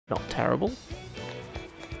not terrible.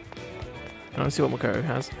 Now let's see what Makoro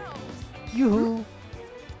has. Yoo-hoo!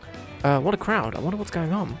 What a crowd. I wonder what's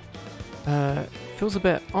going on. Feels a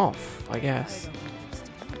bit off, I guess.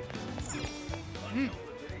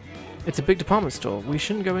 It's a big department store. We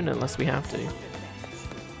shouldn't go in unless we have to.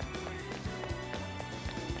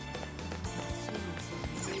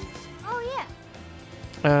 Oh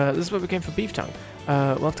yeah. This is where we came for beef tongue.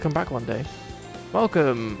 We'll have to come back one day.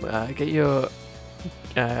 Welcome. Get your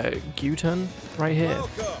gyutan right here.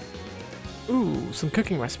 Ooh, some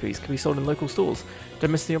cooking recipes can be sold in local stores.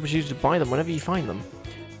 Don't miss the opportunity to buy them whenever you find them.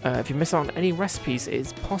 If you miss out on any recipes, it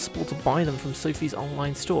is possible to buy them from Sophie's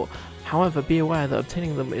online store. However, be aware that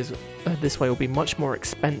obtaining them this way will be much more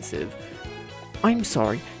expensive. I'm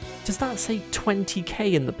sorry, does that say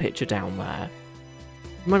 20k in the picture down there?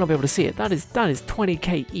 You might not be able to see it. That is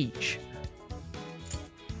 20k each.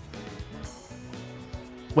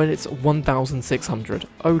 When it's 1,600.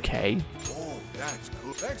 Okay. Oh, that's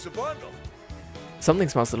cool. Thanks a bundle. Something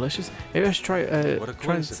smells delicious. Maybe I should try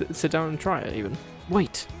and sit down and try it even.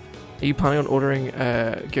 Wait, are you planning on ordering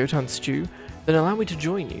gyutan stew? Then allow me to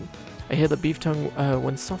join you. I hear that beef tongue,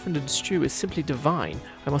 when softened in stew, is simply divine.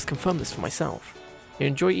 I must confirm this for myself. You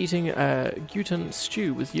enjoy eating gyutan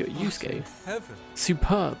stew with Yusuke?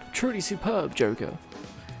 Superb, truly superb, Joker.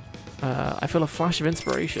 I feel a flash of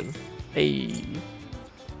inspiration. Hey.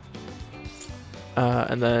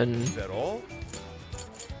 And then Is that all?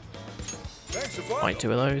 buy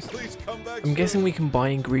 2 of those. I'm guessing we can buy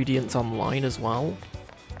ingredients online as well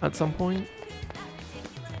at some point.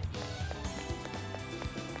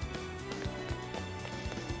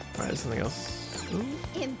 Alright, there's something else. Ooh.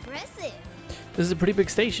 Impressive. This is a pretty big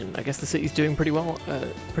station. I guess the city's doing pretty well,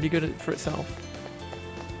 pretty good for itself.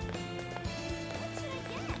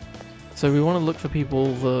 So we want to look for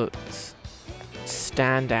people that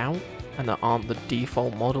stand out and that aren't the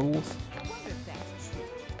default models.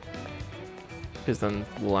 Because then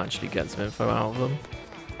we'll actually get some info out of them.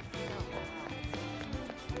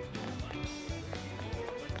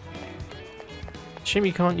 Shame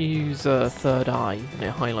you can't use third eye, and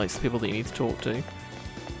it highlights the people that you need to talk to.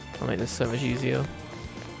 I'll make this so much easier.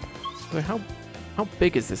 So how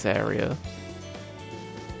big is this area?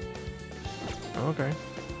 Oh, okay.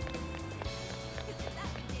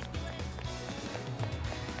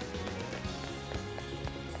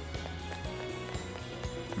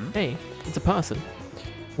 Hey, it's a person.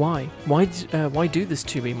 Why? Why do this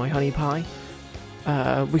to me, my honey pie?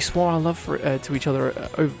 We swore our love to each other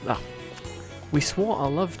we swore our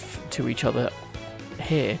love to each other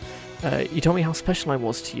here. You told me how special I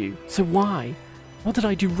was to you. So why? What did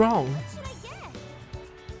I do wrong?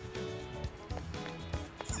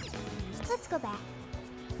 Let's go back.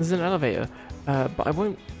 There's an elevator, but it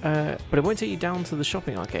won't take you down to the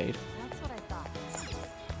shopping arcade. That's what I thought.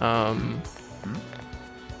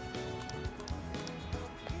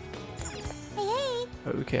 Hey.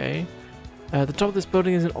 Okay. The top of this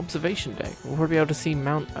building is an observation deck. We'll probably be able to see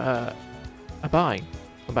Mount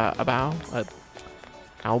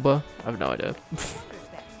Alba. I have no idea.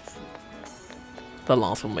 The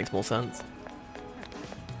last one makes more sense.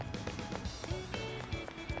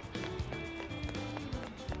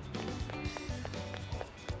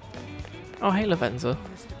 Oh, hey, Lavenza.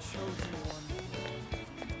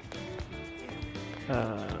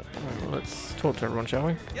 Let's talk to everyone, shall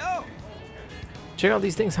we? Yo! Check out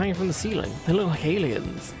these things hanging from the ceiling. They look like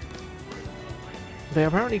aliens. They are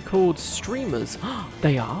apparently called streamers.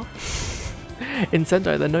 They are. In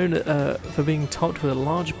Sentai, they're known for being topped with a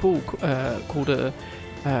large pool called a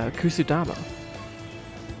Kusudama.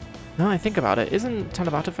 Now I think about it, isn't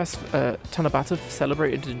Tanabata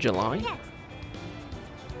celebrated in July?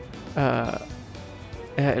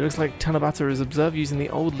 It looks like Tanabata is observed using the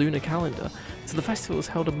old lunar calendar, so the festival is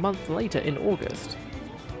held a month later in August.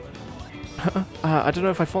 I don't know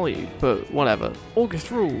if I follow you, but whatever. August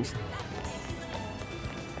rules.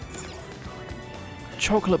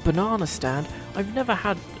 Chocolate banana stand. I've never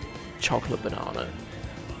had chocolate banana,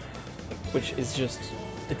 which is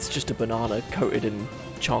it's just a banana coated in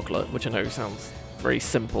chocolate, which I know sounds very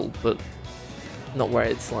simple, but not where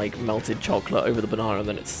it's like melted chocolate over the banana and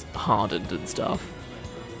then it's hardened and stuff.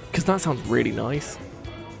 Because that sounds really nice.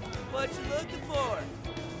 What you looking for?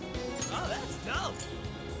 Oh, that's dope.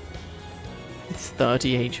 It's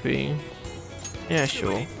 30 HP. Yeah,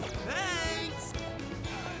 sure. Thanks.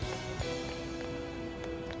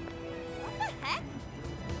 What the heck?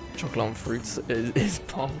 Chocolate on fruits is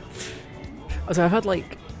bomb. So I've had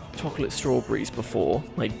like chocolate strawberries before,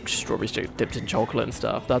 like strawberries dipped in chocolate and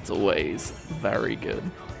stuff. That's always very good.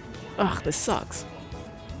 Ugh, this sucks.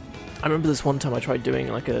 I remember this one time I tried doing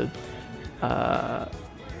like a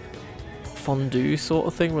fondue sort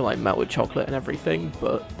of thing with like melted chocolate and everything,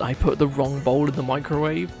 but I put the wrong bowl in the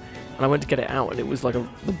microwave and I went to get it out and it was like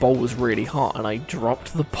the bowl was really hot and I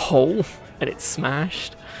dropped the bowl and it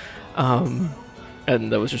smashed.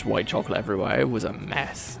 And there was just white chocolate everywhere. It was a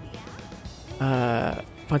mess.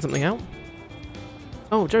 Find something out?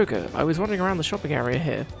 Oh, Joker, I was wandering around the shopping area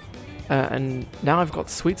here. And now I've got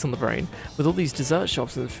sweets on the brain. With all these dessert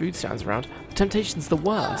shops and food stands around, the temptation's the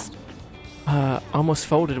worst. I almost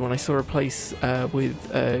folded when I saw a place with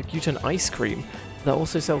gluten ice cream that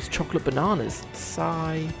also sells chocolate bananas.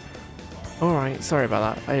 Sigh. Alright, sorry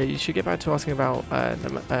about that. I should get back to asking about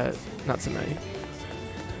Natsume.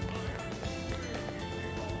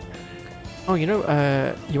 Oh, you know,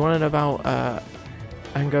 you want to know about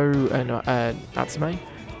Ango and Natsume?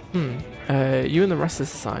 You and the rest of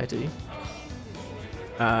society.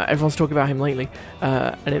 Everyone's talking about him lately,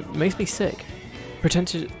 and it makes me sick.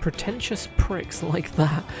 Pretentious pricks like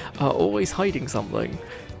that are always hiding something.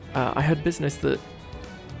 I heard business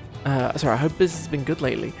has been good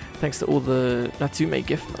lately, thanks to all the Natsume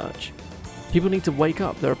gift merch. People need to wake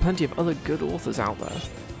up. There are plenty of other good authors out there.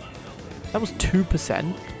 That was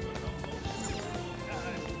 2%.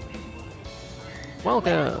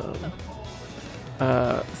 Welcome.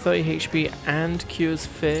 30 HP and cures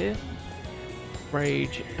fear,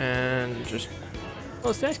 rage, and just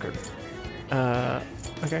it's the ice cream.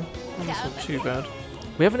 Okay, that's not too bad.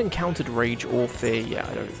 We haven't encountered rage or fear yet,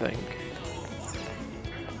 I don't think.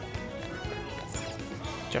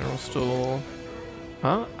 General store.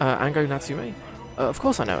 Huh? Ango Natsume? Of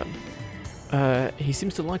course I know him. He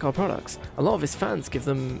seems to like our products. A lot of his fans give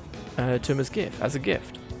them to him as a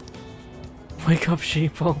gift. Wake up,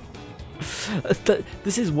 sheeple.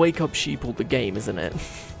 This is Wake Up Sheeple, the game, isn't it?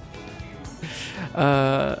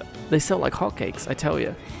 They sell like hotcakes, I tell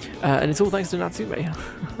you. And it's all thanks to Natsume.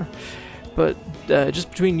 But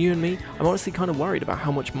just between you and me, I'm honestly kind of worried about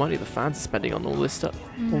how much money the fans are spending on all this stuff.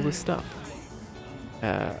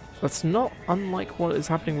 That's not unlike what is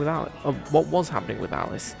happening with Alice. What was happening with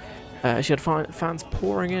Alice. She had fans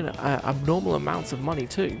pouring in abnormal amounts of money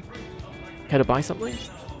too. Care to buy something?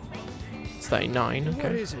 39, okay.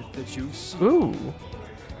 What is it that you see? Ooh.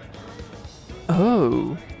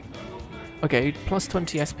 Oh. Okay, plus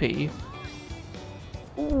 20 SP.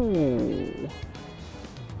 Ooh.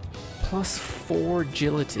 Plus 4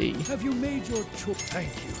 agility. Have you made your choice? Thank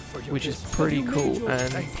you for your Which is business. pretty Have you made cool. your-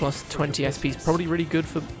 And Thank you plus for 20 your SP is business. probably really good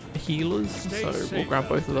for healers. Stay So safe we'll grab out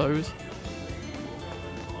both of those.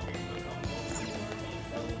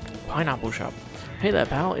 Pineapple shop. Hey there,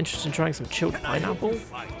 pal. Interested in trying some chilled pineapple?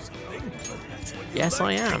 Yes,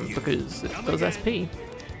 I am, because it does SP.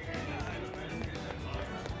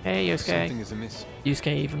 Hey, Yosuke. Something is amiss.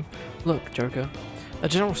 Yusuke even. Look, Joker. The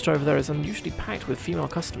general store over there is unusually packed with female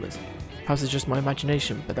customers. Perhaps it's just my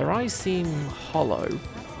imagination, but their eyes seem hollow.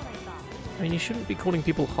 I mean, you shouldn't be calling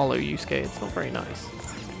people hollow, Yusuke. It's not very nice.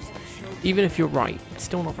 Even if you're right, it's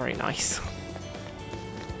still not very nice.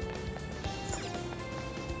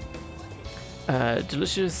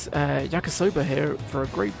 Delicious yakisoba here for a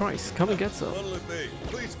great price. Come and get some. What'll it be?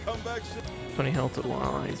 Please come back soon. 20 health at one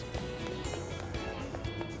eyes.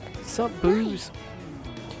 Sup, booze?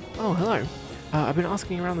 Oh, hello. I've been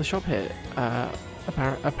asking around the shop here.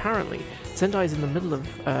 Apparently, Sendai's in the middle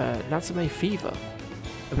of Natsume fever.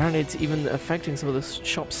 Apparently, it's even affecting some of the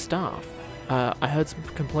shop's staff. I heard some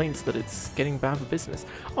complaints that it's getting bad for business.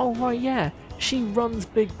 Oh, right, yeah. She runs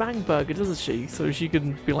Big Bang Burger, doesn't she? So she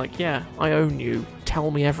can be like, yeah, I own you.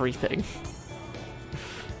 Tell me everything.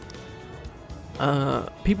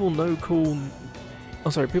 People no cool,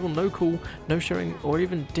 no showing, or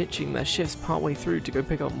even ditching their shifts partway through to go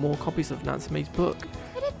pick up more copies of Natsume's book.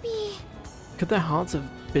 Could it be? Could their hearts have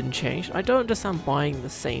been changed? I don't understand buying the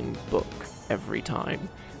same book every time.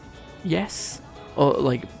 Yes? Or,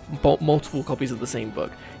 like, bought multiple copies of the same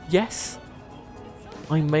book. Yes?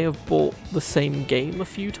 I may have bought the same game a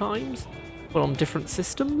few times, but on different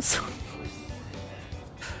systems.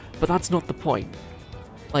 But that's not the point.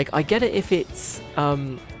 Like, I get it if it's,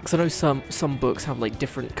 because I know some books have, like,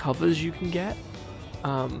 different covers you can get,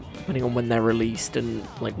 depending on when they're released and,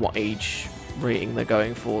 like, what age rating they're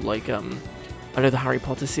going for. Like, I know the Harry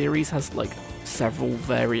Potter series has, like, several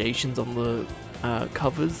variations on the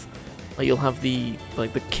covers. Like, you'll have the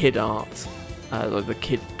kid art, like the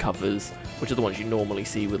kid covers, which are the ones you normally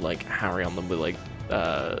see with, like, Harry on them with, like,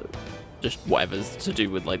 just whatever's to do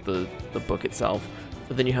with, like, the book itself.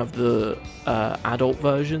 But then you have the adult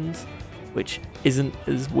versions, which isn't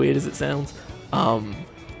as weird as it sounds,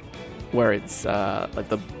 where it's like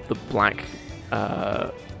the black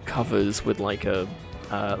covers with like a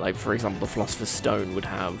like, for example, the Philosopher's Stone would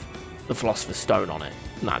have the Philosopher's Stone on it,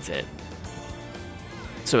 and that's it.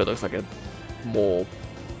 so it looks like a more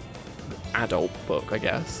adult book, I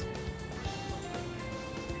guess.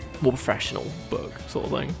 More professional book, sort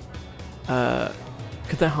of thing.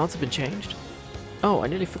 Could their hearts have been changed? Oh, I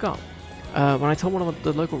nearly forgot. When I told one of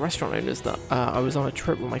the local restaurant owners that I was on a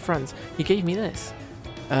trip with my friends, he gave me this.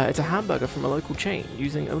 It's a hamburger from a local chain,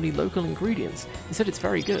 using only local ingredients. He said it's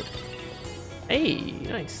very good. Hey,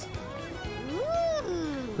 nice.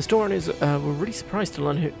 The store owners were really surprised to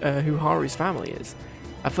learn who Haru's family is.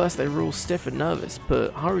 At first they were all stiff and nervous,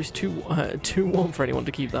 but Haru's too warm for anyone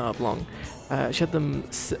to keep that up long. She had them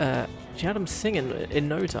singing in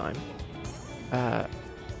no time.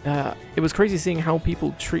 It was crazy seeing how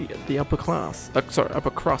people treat the upper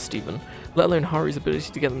crust even, let alone Haru's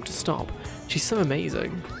ability to get them to stop. She's so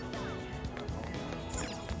amazing.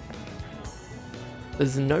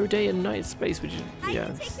 There's no day and night space, which is, I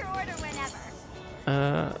can take your order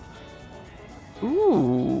whenever.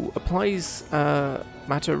 Ooh, applies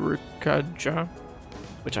Matarukaja,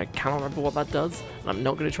 which I cannot remember what that does, and I'm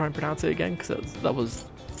not going to try and pronounce it again because that was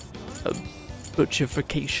a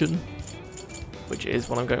butcherification, which is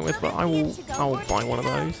what I'm going with. But I'll buy one of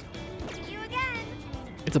those.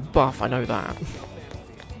 It's a buff, I know that.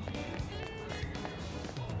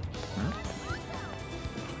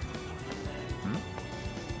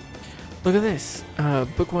 Look at this.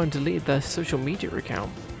 Bookworm deleted their social media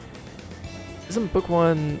account. Isn't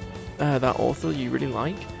Bookworm that author you really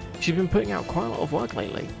like? She's been putting out quite a lot of work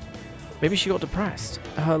lately. Maybe she got depressed.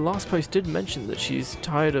 Her last post did mention that she's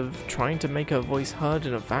tired of trying to make her voice heard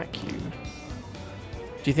in a vacuum.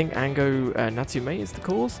 Do you think Ango Natsume is the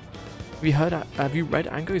cause? Have you read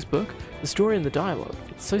Ango's book? The story and the dialogue.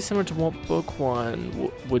 It's so similar to what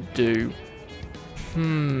Bookworm would do.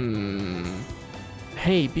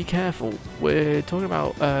 Hey, be careful. We're talking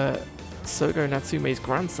about Sogo Natsume's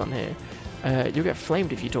grandson here. You'll get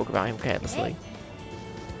flamed if you talk about him carelessly.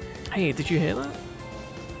 Hey, did you hear that?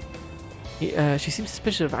 She seems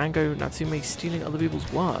suspicious of Ango Natsume stealing other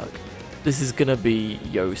people's work. This is gonna be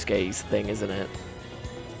Yosuke's thing, isn't it?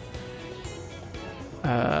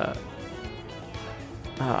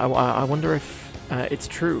 I wonder if it's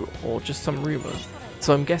true or just some rumor.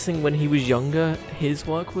 So I'm guessing when he was younger, his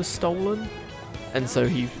work was stolen, and so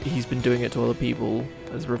he's been doing it to other people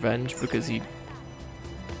as revenge because I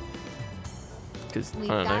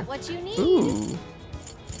don't know. What you need. Ooh.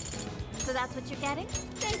 So that's what you're getting?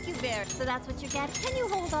 Thank you, Bear. So that's what you're getting? Can you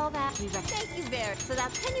hold all that? Thank you, Bear. So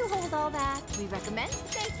that's... Can you hold all that? We recommend?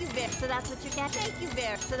 Thank you, Bear. So that's what you're getting? Thank you,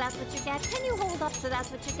 Bear. So that's what you're getting? Can you hold up? So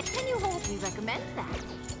that's what you're getting? Can you hold... We recommend that.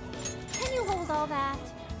 Can you hold all that?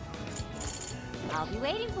 I'll be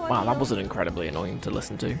waiting for you. Wow, that wasn't incredibly annoying to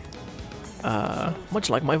listen to. Much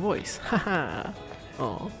like my voice. Haha.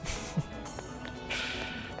 Oh.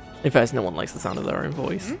 In fact, no one likes the sound of their own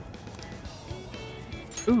voice.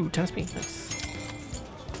 Ooh, 10 SP, nice.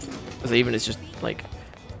 So even it's just like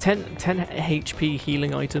 10 HP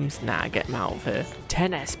healing items. Nah, get them out of here.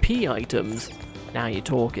 10 SP items. Now you're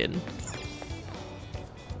talking.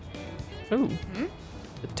 Ooh,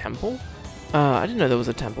 the temple. I didn't know there was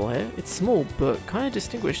a temple here. It's small, but kind of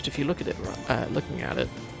distinguished if you look at it. Looking at it.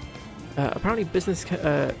 Apparently,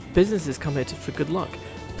 businesses come here for good luck.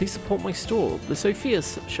 Please support my store, the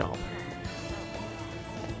Sophia's shop.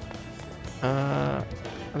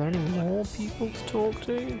 Are there any more people to talk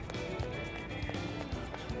to?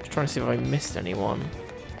 Just trying to see if I missed anyone.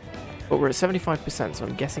 But we're at 75%, so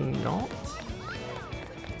I'm guessing not.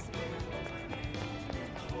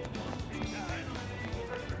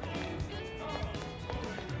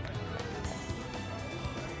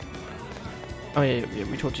 Oh yeah,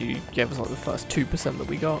 we told you gave us like the first 2% that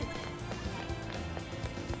we got.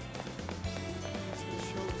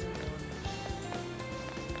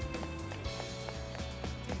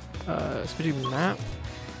 Let's do map.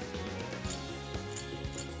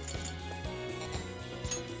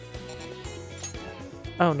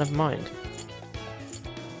 Oh, never mind.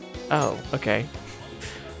 Oh, okay.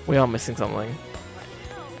 We are missing something.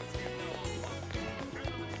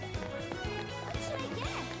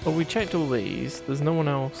 Well, we checked all these. There's no one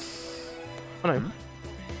else. Oh no.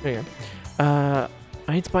 There you go.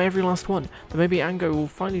 I need to buy every last one, but maybe Ango will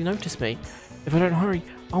finally notice me. If I don't hurry,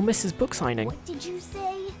 I'll miss his book signing. What did you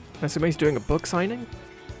say? Natsume's doing a book signing?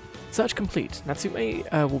 Search complete. Natsume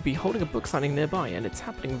will be holding a book signing nearby, and it's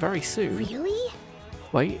happening very soon. Really?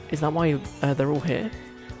 Wait, is that why they're all here?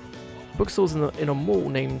 Bookstores in a mall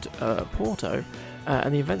named Porto,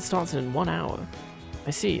 and the event starts in 1 hour.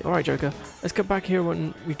 I see. Alright, Joker. Let's get back here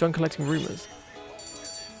when we've done collecting rumors.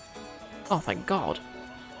 Oh, thank God.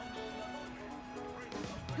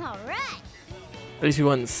 Alright. At least we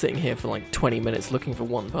weren't sitting here for like 20 minutes looking for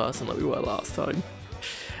one person like we were last time.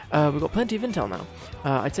 We've got plenty of intel now.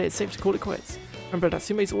 I'd say it's safe to call it quits. Remember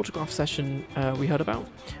Natsume's autograph session we heard about?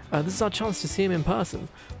 This is our chance to see him in person.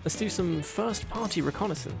 Let's do some first-party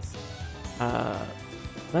reconnaissance.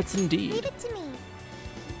 Let's indeed. Leave it to me.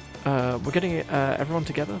 We're getting everyone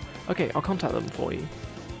together? Okay, I'll contact them for you.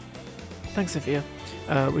 Thanks, Sophia.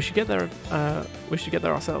 We should get there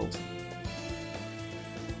ourselves.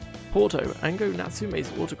 Porto, Ango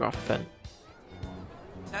Natsume's autograph event.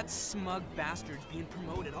 That smug bastard's being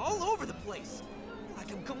promoted all over the place. Like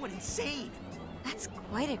I'm going insane. That's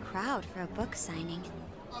quite a crowd for a book signing.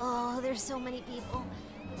 Oh, there's so many people.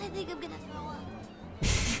 I think I'm gonna throw up.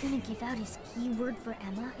 He's gonna give out his keyword for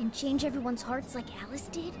Emma and change everyone's hearts like Alice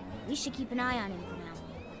did? We should keep an eye on him for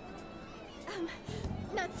now.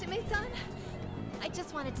 Natsume-san, I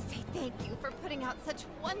just wanted to say thank you for putting out such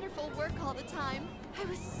wonderful work all the time. I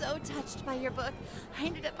was so touched by your book. I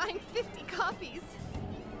ended up buying 50 copies.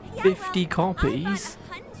 Yeah, 50 well, copies? I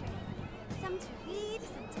bought 100. Some to read,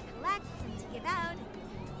 some to collect, some to give out,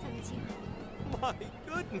 some to... My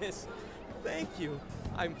goodness. Thank you.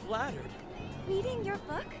 I'm flattered. Reading your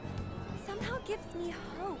book somehow gives me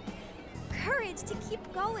hope, courage to keep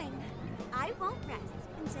going. I won't rest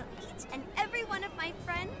until each and every one of my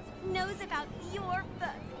friends knows about your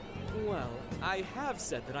book. Well, I have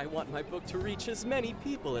said that I want my book to reach as many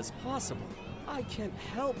people as possible. I can't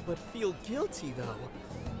help but feel guilty, though.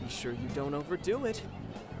 Be sure you don't overdo it.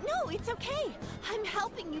 No, it's okay. I'm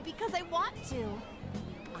helping you because I want to.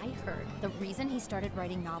 I heard the reason he started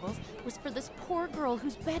writing novels was for this poor girl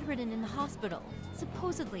who's bedridden in the hospital.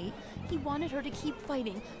 Supposedly, he wanted her to keep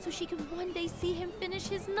fighting so she could one day see him finish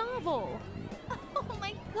his novel. Oh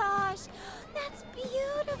my gosh, that's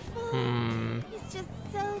beautiful. He's just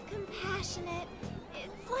so compassionate.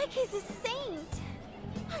 It's like he's a saint.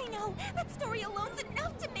 I know, that story alone's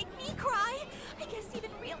enough to make me cry. I guess even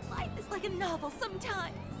real life is like a novel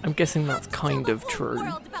sometimes. I'm guessing that's Have to kind tell of the whole true.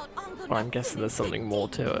 world about Ango But I'm guessing there's Natsume's something more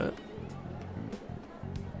deeds. to it.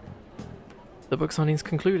 The book signing's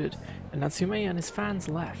concluded, and Natsume and his fans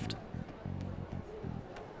left.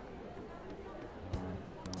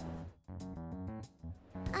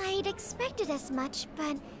 I'd expected as much,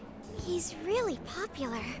 but he's really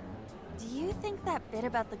popular. Do you think that bit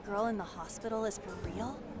about the girl in the hospital is for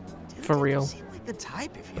real? For real. Seem like the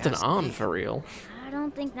type if you It's an ask arm me. for real. I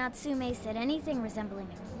don't think Natsume said anything resembling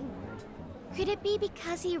a keyword. Could it be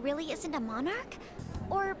because he really isn't a monarch?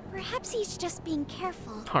 Or perhaps he's just being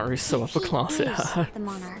careful. Haru's so If he upper class it is hurts. the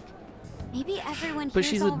monarch. Maybe everyone But here's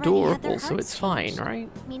she's already had their adorable, so hearts it's fine, changed,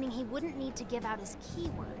 right? Meaning he wouldn't need to give out his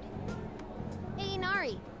keyword. Hey,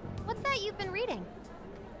 Inari, what's that you've been reading?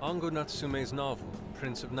 Ango Natsume's novel,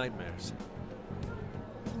 Prince of Nightmares.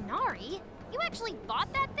 Inari? You actually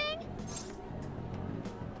bought that thing?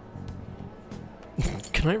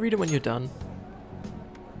 Can I read it when you're done?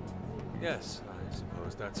 Yes, I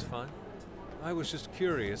suppose that's fine. I was just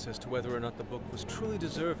curious as to whether or not the book was truly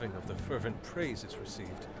deserving of the fervent praise it's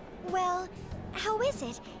received. Well, how is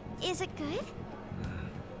it? Is it good?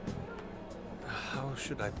 How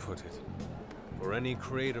should I put it? For any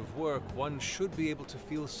creative work, one should be able to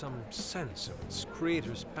feel some sense of its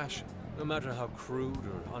creator's passion. No matter how crude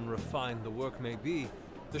or unrefined the work may be,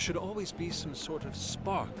 there should always be some sort of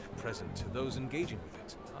spark present to those engaging with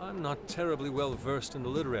it. I'm not terribly well versed in the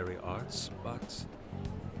literary arts, but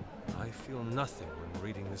I feel nothing when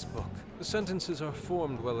reading this book. The sentences are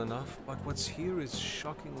formed well enough, but what's here is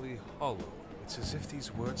shockingly hollow. It's as if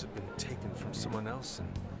these words have been taken from someone else and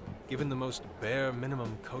given the most bare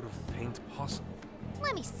minimum coat of paint possible.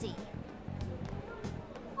 Let me see.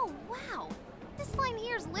 Oh, wow. This line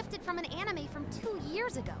here is lifted from an anime from 2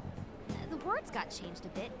 years ago. The words got changed a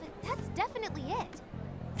bit, but that's definitely it.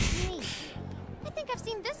 Neat. I think I've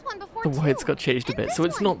seen this one before, The too. words got changed a And bit, this so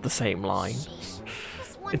it's one. not the same line. Sheesh.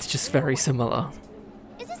 This one It's just too. very similar.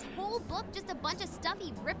 Is this whole book just a bunch of stuff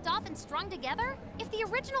he ripped off and strung together? If the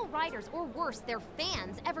original writers, or worse, their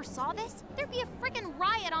fans, ever saw this, there'd be a frickin'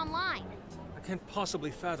 riot online. I can't possibly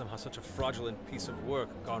fathom how such a fraudulent piece of work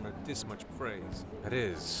garnered this much praise. That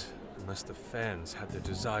is, unless the fans had their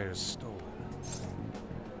desires stolen.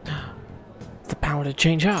 The power to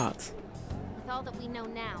change hearts. With all that we know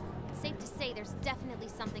now, it's safe to say there's definitely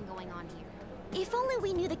something going on here. If only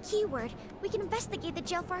we knew the keyword, we could investigate the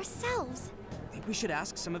jail for ourselves. Think we should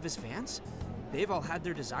ask some of his fans? They've all had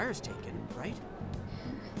their desires taken, right?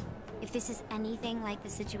 If this is anything like the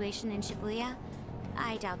situation in Shibuya,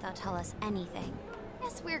 I doubt they'll tell us anything.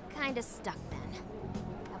 Guess we're kinda stuck then.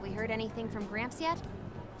 Have we heard anything from Gramps yet?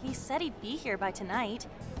 He said he'd be here by tonight.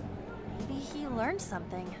 Maybe he learned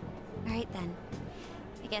something. All right then.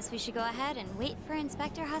 I guess we should go ahead and wait for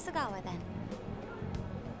Inspector Hasagawa then.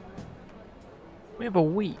 We have a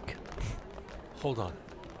week. Hold on.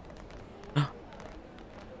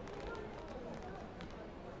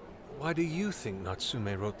 Why do you think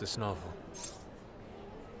Natsume wrote this novel?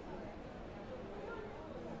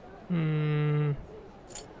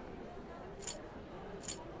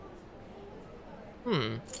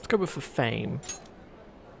 Let's go with for fame.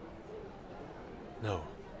 No.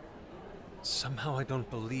 Somehow I don't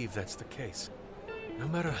believe that's the case. No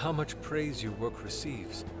matter how much praise your work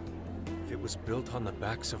receives, if it was built on the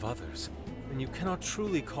backs of others, then you cannot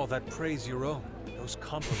truly call that praise your own. Those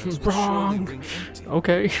compliments will surely ring empty.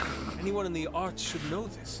 Okay. Anyone in the arts should know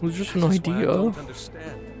this. It was just an This is why idea. I don't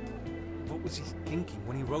understand. What was he thinking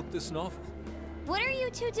when he wrote this novel? What are you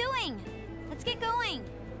two doing? Let's get going.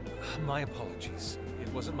 My apologies. It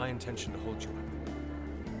wasn't my intention to hold you up.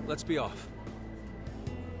 Let's be off.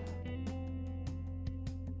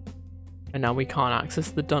 And now we can't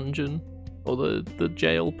access the dungeon or the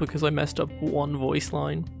jail because I messed up one voice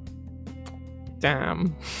line.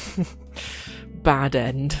 Damn. Bad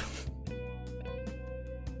end.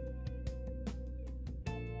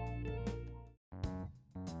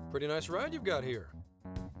 Pretty nice ride you've got here.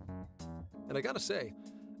 And I gotta say,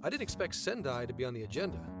 I didn't expect Sendai to be on the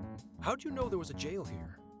agenda. How'd you know there was a jail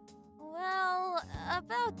here? Well,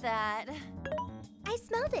 about that. I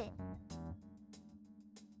smelled it.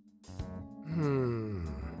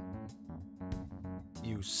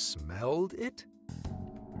 You smelled it?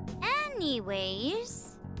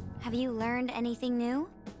 Anyways, have you learned anything new?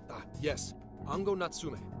 Ah, yes. Ango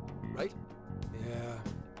Natsume, right? Yeah,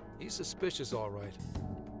 he's suspicious all right.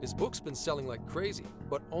 His book's been selling like crazy,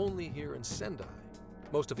 but only here in Sendai.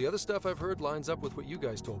 Most of the other stuff I've heard lines up with what you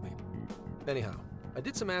guys told me. Anyhow, I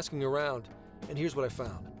did some asking around, and here's what I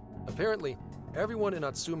found. Apparently, everyone in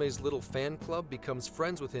Natsume's little fan club becomes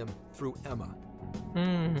friends with him through Emma.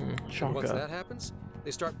 And once Shocker. that happens,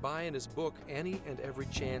 they start buying his book any and every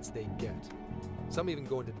chance they get. Some even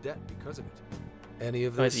go into debt because of it. Any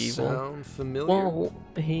of That's this evil. sound familiar? Well,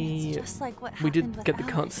 It's just like what we happened did with get the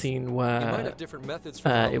Alex. cutscene He might where have different methods for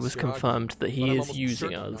it how was Shiragi, confirmed that but he I'm is almost using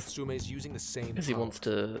certain us Natsume's using the same because he power. wants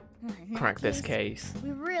to In crack that this case.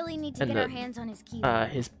 We really need to And get our that, hands on his keyboard.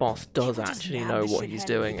 His boss does Can't we just actually nab know the what he's shithead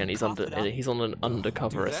doing, and and we he's can cough it up? he's on an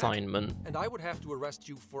undercover Do that, assignment. And I would have to arrest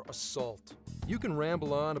you for assault. You can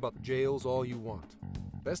ramble on about jails all you want.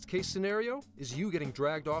 Best case scenario is you getting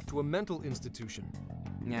dragged off to a mental institution.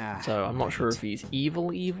 Yeah. So I'm not sure if he's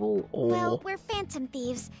evil or Well, we're phantom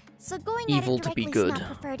thieves, so going evil at it to be directly is good.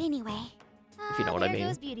 not preferred anyway. If you know what I There mean.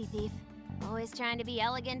 goes Beauty Thief. Always trying to be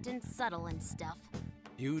elegant and subtle and stuff.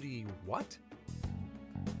 Beauty what?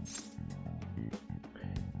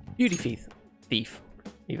 Beauty thief,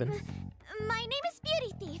 even. My name is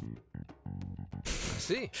Beauty Thief. I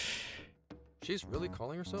see. She's really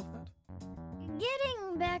calling herself that?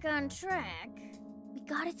 Getting back on track, we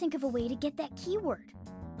gotta think of a way to get that keyword.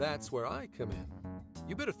 That's where I come in.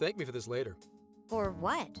 You better thank me for this later. For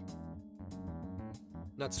what?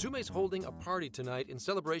 Natsume's holding a party tonight in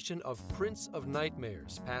celebration of Prince of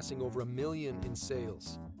Nightmares, passing over 1 million in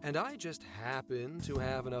sales. And I just happen to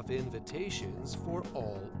have enough invitations for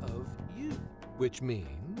all of you. Which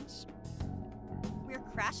means... We're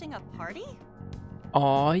crashing a party?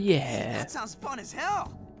 Oh yeah. That sounds fun as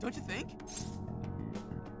hell, don't you think?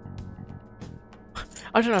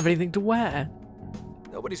 I don't have anything to wear.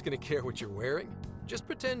 nobody's gonna care what you're wearing. Just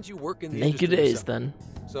pretend you work in the Naked industry it or is something.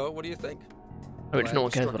 then. So, what do you think? I mean, if no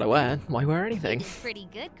one cares what I wear, why wear anything? Did pretty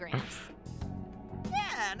good, Gramps.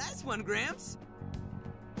 Yeah, nice one, Gramps.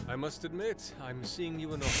 I must admit, I'm seeing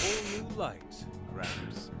you in a whole new light,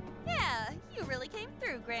 Gramps. Yeah, you really came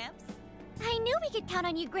through, Gramps. I knew we could count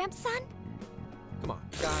on you, Gramps, son. Come on,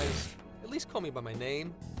 guys. At least call me by my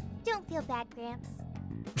name. Don't feel bad, Gramps.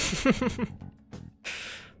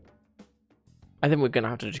 I think we're gonna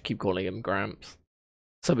have to just keep calling him Gramps.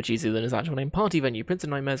 So much easier than his actual name. Party venue, Prince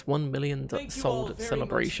of Nightmares 1 million Thank you all sold very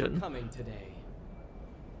celebration. much for coming today.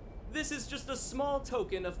 This is just a small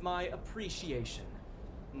token of my appreciation.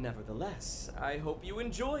 Nevertheless, I hope you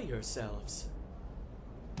enjoy yourselves.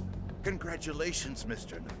 Congratulations,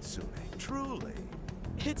 Mr. Natsume. Truly.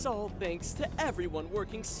 It's all thanks to everyone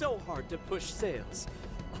working so hard to push sales.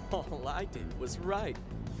 All I did was write.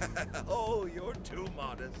 Oh, you're too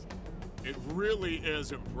modest. It really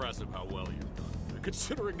is impressive how well you've done,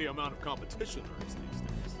 considering the amount of competition there is these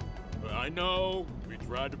days. I know we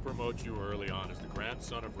tried to promote you early on as the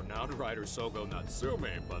grandson of renowned writer Sogo Natsume,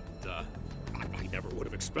 but I never would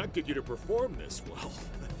have expected you to perform this well.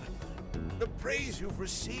 The praise you've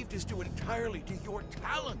received is due entirely to your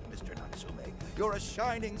talent, Mr. Natsume. You're a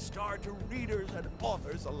shining star to readers and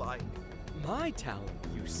authors alike. My talent,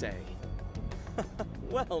 you say?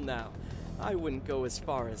 Well now, I wouldn't go as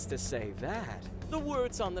far as to say that. The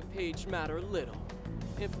words on the page matter little.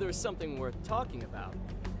 If there's something worth talking about,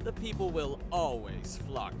 the people will always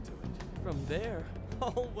flock to it. From there,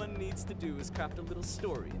 all one needs to do is craft a little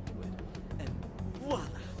story into it. And voila!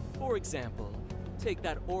 For example, take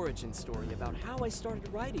that origin story about how I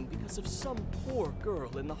started writing because of some poor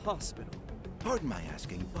girl in the hospital. Pardon my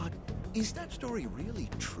asking, but is that story really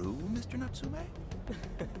true, Mr. Natsume?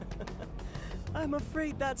 I'm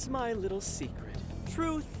afraid that's my little secret.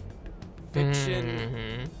 Truth,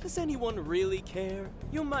 fiction. Does anyone really care?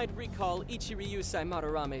 You might recall Ichiryu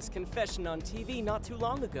Matarame's confession on TV not too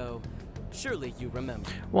long ago. Surely you remember.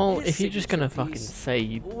 Well, His if you're just gonna signature fucking piece.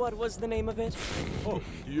 say... What was the name of it? Oh,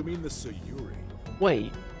 do you mean the Sayuri?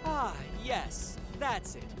 Wait, Ah, yes,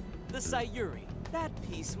 that's it. The Sayuri. That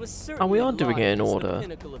piece was oh, certainly we are doing it in lauded as order. the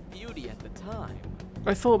pinnacle of beauty at the time.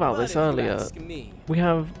 I thought about But this if you earlier. ask me, We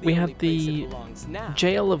only had place the it belongs now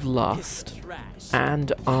Jail of is Lust the trash.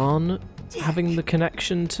 and Arn having the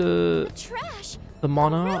connection to Trash! the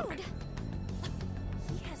Monarch, Rude!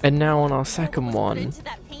 and now on our What second was put one, into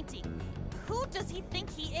that painting? Who does he think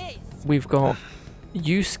he is? we've got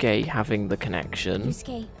Yusuke having the connection,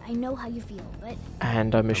 Yusuke, I know how you feel, but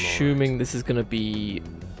and I'm assuming this is gonna be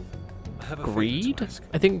I have a favor to Greed, ask.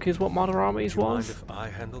 I think is what Madarame's Do you mind was. if I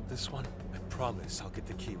handled this one? I promise I'll get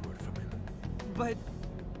the keyword from him. But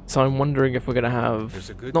So I'm wondering if we're gonna have There's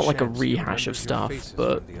a good not like a chance he rehash of remembers your stuff, faces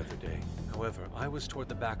but from the other day. However, I was toward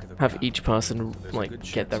the back of the have crowd. each person There's a like good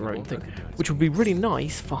get chance their he own won't thing, recognize which me. would be really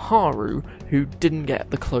nice for Haru, who didn't get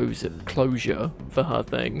the closure for her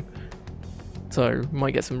thing. So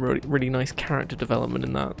might get some really nice character development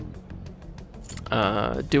in that.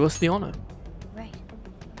 Do us the honor. right.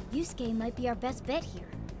 Yusuke might be our best bet here.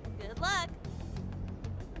 Good luck.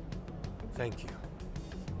 Thank you.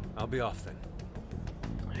 I'll be off then.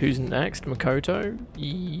 Who's next? Makoto?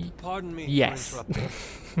 Pardon me Yes. for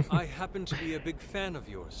interrupting. I happen to be a big fan of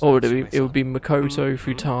yours. Or it Natsume-san. would be Makoto,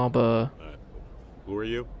 Futaba, Who are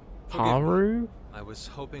you? Forgive me. Haru? I was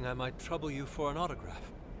hoping I might trouble you for an autograph.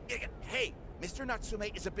 Hey, Mr. Natsume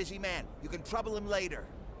is a busy man. You can trouble him later.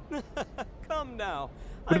 Come now.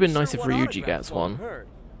 Would have been nice if Ryuji gets one.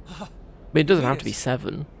 I mean, it doesn't have to be Yes.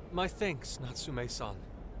 7. My thanks, Natsume-san.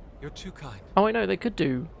 You're too kind. Oh, I know, they could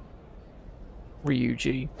do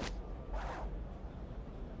Ryuji.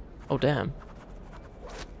 Oh, damn.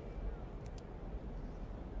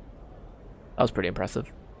 That was pretty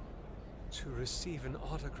impressive. To receive an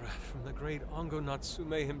autograph from the great Ongo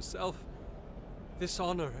Natsume himself, this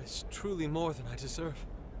honor is truly more than I deserve.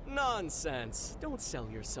 Nonsense. Don't sell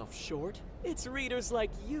yourself short. It's readers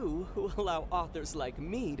like you who allow authors like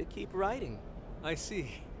me to keep writing. I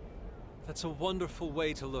see. That's a wonderful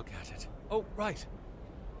way to look at it. Oh, right.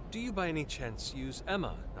 Do you by any chance use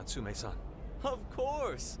Emma, Natsume-san? Of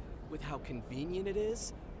course. With how convenient it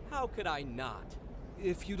is, how could I not?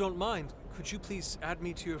 If you don't mind, could you please add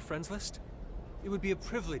me to your friends list? It would be a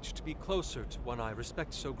privilege to be closer to one I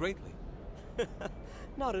respect so greatly.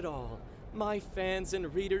 Not at all. My fans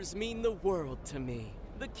and readers mean the world to me.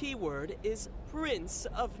 The keyword is Prince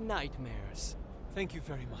of Nightmares. Thank you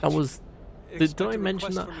very much. That was... Did Expect I a mention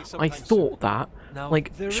request that? from me I sometime thought soon. that. Now,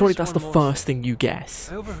 Like, there surely is that's one the more first thing. thing you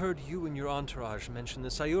guess. I overheard you and your entourage mention the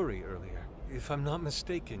Sayuri earlier. If I'm not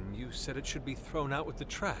mistaken, you said it should be thrown out with the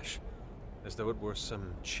trash, as though it were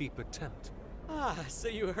some cheap attempt. Ah, so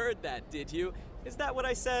you heard that, did you? Is that what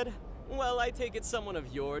I said? Well, I take it someone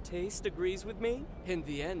of your taste agrees with me. In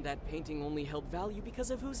the end, that painting only held value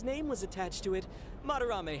because of whose name was attached to it.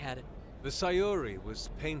 Madarame had it. The Sayuri was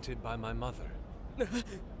painted by my mother.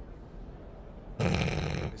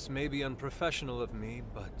 This may be unprofessional of me,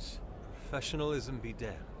 but professionalism be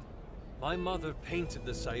damned. My mother painted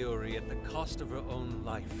the Sayuri at the cost of her own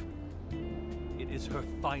life. It is her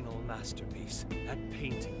final masterpiece. That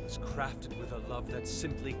painting was crafted with a love that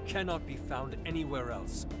simply cannot be found anywhere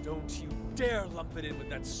else. Don't you dare lump it in with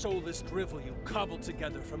that soulless drivel you cobbled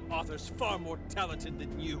together from authors far more talented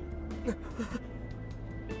than you.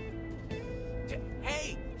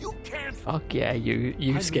 Hey, you can't. Fuck yeah, you I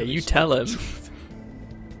Yusuke, merely you spoke tell the him. truth.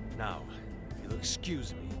 Now, if you'll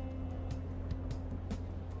excuse me.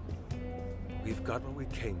 We've got what we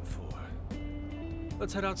came for.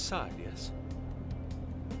 Let's head outside, yes?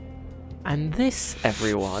 And this,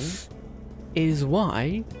 everyone, is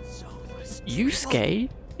why Yusuke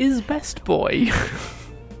is best boy.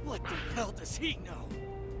 What the hell does he know?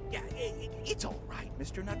 Yeah, it's all right,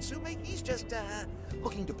 Mr. Natsume. He's just,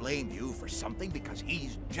 looking to blame you for something because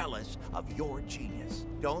he's jealous of your genius.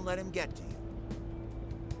 Don't let him get to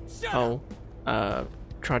you. Oh,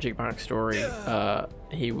 tragic backstory.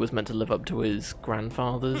 He was meant to live up to his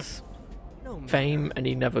grandfather's No matter. fame, and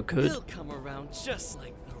he never could. He'll come around just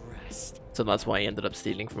like the rest. So that's why he ended up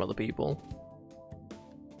stealing from other people.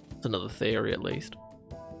 It's another theory, at least.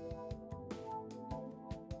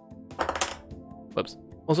 Whoops.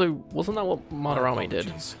 Also, wasn't that what Madarame did?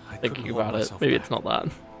 Apologies. I Thinking couldn't hold about it, myself maybe back. it's not that.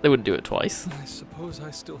 They wouldn't do it twice. I suppose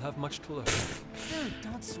I still have much to learn. Dude,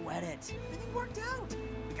 don't sweat it. Everything worked out.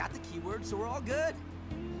 We got the keywords, so we're all good.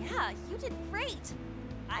 Yeah, you did great.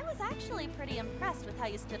 I was actually pretty impressed with how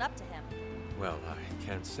you stood up to him. Well, I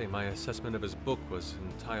can't say my assessment of his book was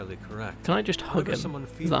entirely correct. Can I just hug Whatever him? someone Is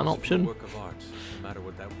feels that an for a option? work of art, no matter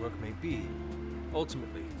what that work may be,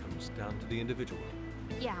 ultimately comes down to the individual.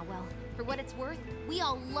 Yeah, well, for what it's worth, we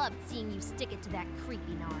all loved seeing you stick it to that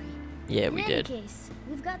creepy Nari. Yeah, we did. In any case,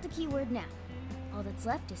 we've got the keyword now. All that's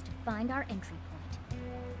left is to find our entry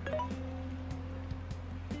point.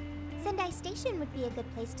 Sendai Station would be a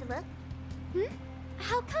good place to look.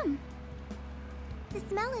 How come? The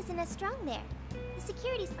smell isn't as strong there. The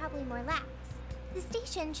security's probably more lax. The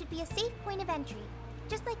station should be a safe point of entry,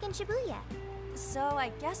 just like in Shibuya. So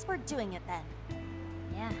I guess we're doing it then.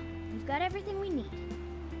 Yeah, we've got everything we need.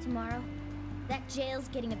 Tomorrow, that jail's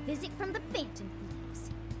getting a visit from the Phantom Thieves.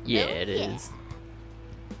 Yeah, Oh, it yeah. is.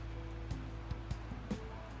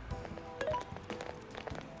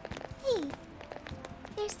 Hey,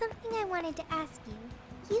 there's something I wanted to ask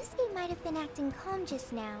you. Yusuke might have been acting calm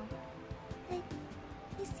just now, but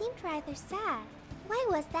he seemed rather sad. Why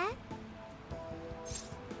was that?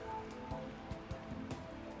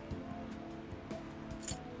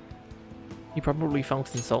 He probably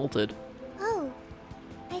felt insulted. Oh,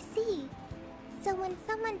 I see. So when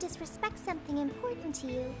someone disrespects something important to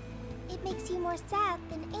you, it makes you more sad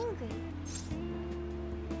than angry.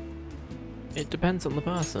 It depends on the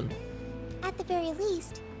person. At the very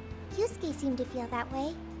least, Yusuke seemed to feel that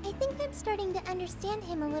way. I think I'm starting to understand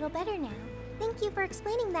him a little better now. Thank you for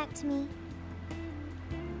explaining that to me.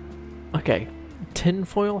 Okay,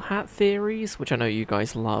 tinfoil hat theories, which I know you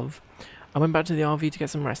guys love. I went back to the RV to get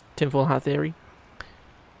some rest. Tinfoil hat theory.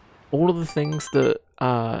 All of the things that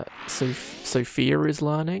Sophia is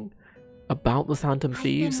learning about the Phantom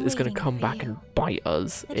Thieves is going to come back and bite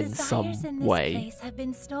us in some way. Place have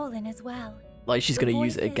been stolen as well. Like she's The going to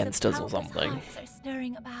use it voices against of us or countless something. hearts are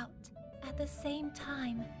stirring about. At the same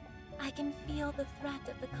time, I can feel the threat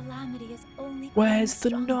of the calamity is only Where's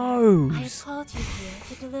the growing stronger. I have nose? called you here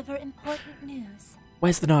to deliver important news.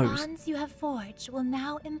 Where's the nose? Bonds you have forged will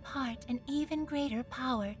now impart an even greater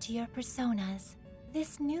power to your personas.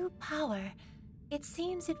 This new power, it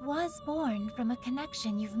seems it was born from a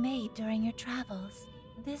connection you've made during your travels.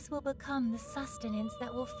 This will become the sustenance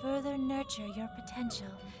that will further nurture your potential.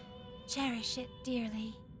 Cherish it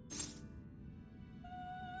dearly.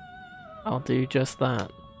 I'll do just that.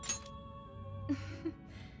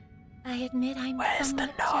 I admit I'm Where's the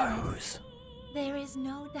somewhat jealous. nose? There is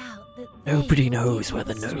no doubt that Nobody they will knows give where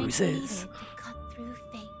you the strength nose needed is. to cut through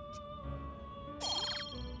fate.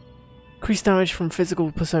 Increased damage from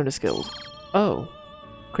physical persona skills. Oh.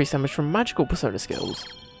 Increased damage from magical persona skills.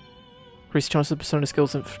 Increased chance of persona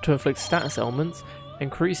skills to inflict status elements.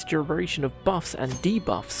 Increased duration of buffs and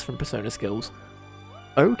debuffs from persona skills.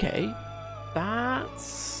 Okay.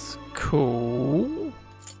 That's cool.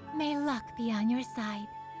 May luck be on your side.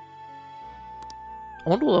 I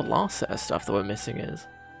wonder what the last set of stuff that we're missing is.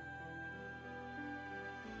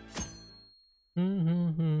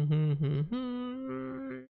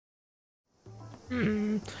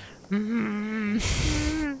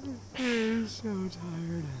 So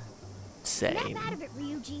tired. Same. Snap out of it,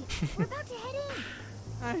 Ryuji. We're about to head in.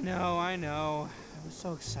 I know. I was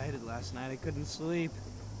so excited last night I couldn't sleep.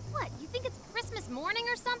 What, you think it's Christmas morning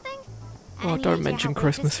or something? Oh, Any don't idea mention how big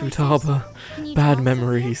Christmas this through place is? Taba. Can you Bad tell,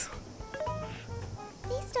 memories.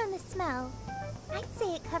 Based on the smell, I'd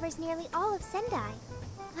say it covers nearly all of Sendai.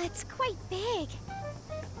 It's quite big.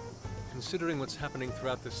 Considering what's happening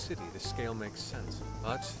throughout the city, the scale makes sense.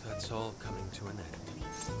 But that's all coming to an end.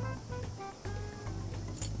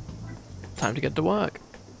 Time to get to work.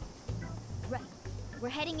 Right. We're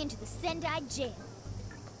heading into the Sendai jail.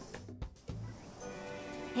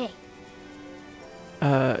 Hey,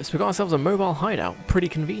 So we got ourselves a mobile hideout. Pretty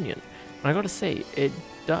convenient. And I gotta say,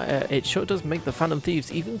 it sure does make the Phantom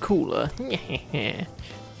Thieves even cooler.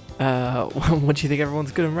 What do you think?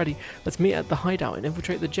 Everyone's good and ready? Let's meet at the hideout and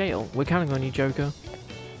infiltrate the jail. We're counting on you, Joker.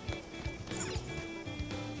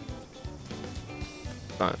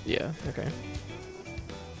 Yeah, okay.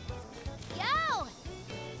 Yo!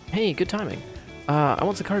 Hey, good timing. I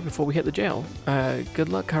want some curry before we hit the jail. Good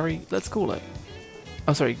luck, curry. Let's call it.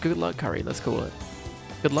 Oh, sorry. Good luck, curry. Let's call it.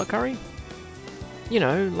 Good luck, curry? You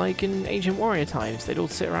know, like in ancient warrior times, they'd all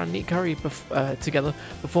sit around and eat curry together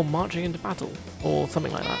before marching into battle, or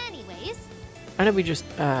something like that. Anyways, I know we just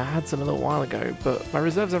had some a little while ago, but my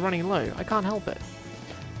reserves are running low. I can't help it.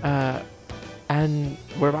 And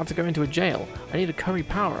we're about to go into a jail. I need a curry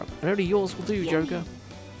power-up, and only yours will do, Joker.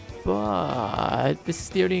 But this is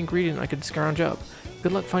the only ingredient I could scrounge up.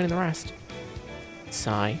 Good luck finding the rest.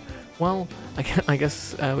 Sigh. Well, I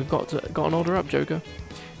guess we've got an order up, Joker.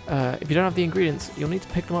 If you don't have the ingredients, you'll need to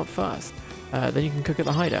pick them up first. Then you can cook at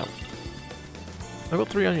the hideout. I got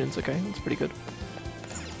 3 onions. Okay, that's pretty good.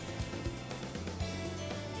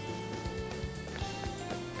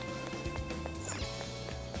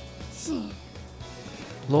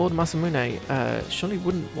 Lord Masamune surely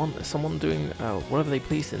wouldn't want someone doing whatever they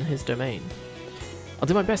please in his domain. I'll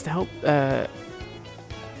do my best to help Date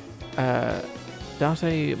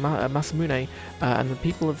Masamune and the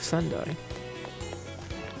people of Sendai.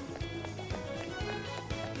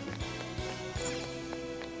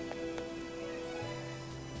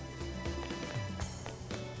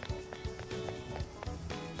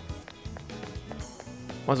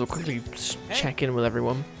 Might as well quickly check in with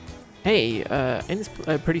everyone. Hey, ain't this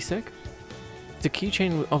pretty sick? It's a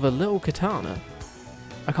keychain of a little katana.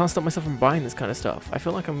 I can't stop myself from buying this kind of stuff. I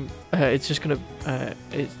feel like I'm. It's just gonna.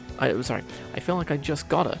 Sorry. I feel like I just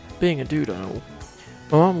got her. Being a dude and all.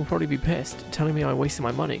 My mom will probably be pissed, telling me I wasted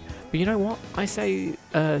my money. But you know what? I say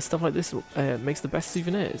stuff like this makes the best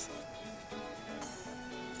souvenirs.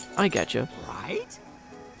 I get you. Right?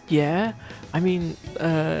 Yeah, I mean,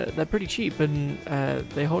 they're pretty cheap and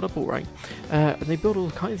they hold up all right. They build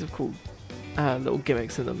all kinds of cool little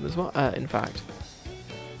gimmicks in them as well, in fact.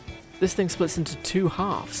 This thing splits into 2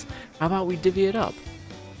 halves. How about we divvy it up?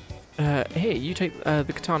 Here, you take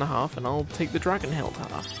the katana half and I'll take the dragon hilt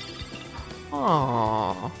half.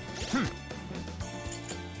 Aww.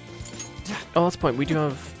 Oh, that's the point. We do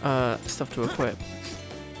have stuff to equip.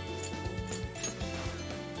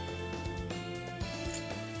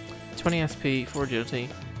 20 SP for agility.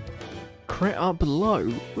 Crit up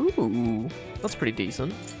low. Ooh, that's pretty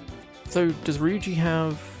decent. So does Ryuji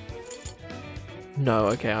have... No,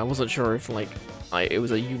 okay, I wasn't sure if like it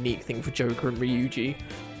was a unique thing for Joker and Ryuji.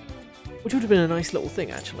 Which would have been a nice little thing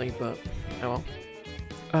actually, but oh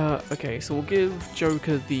well. Okay, so we'll give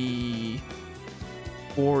Joker the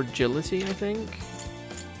 4 agility, I think.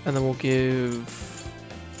 And then we'll give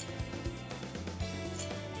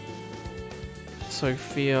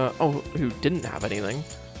Sophia, who didn't have anything,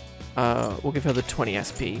 we'll give her the 20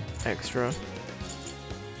 SP extra.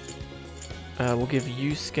 We'll give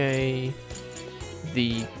Yusuke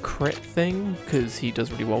the crit thing, because he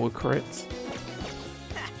does really well with crits.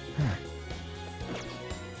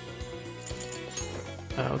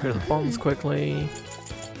 We'll go to the bonds quickly.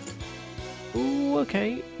 Ooh,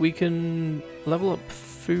 okay. We can level up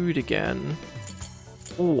food again.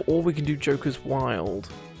 Ooh, or we can do Joker's Wild.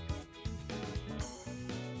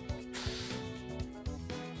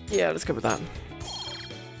 Yeah, let's go with that.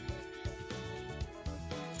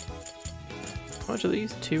 How much are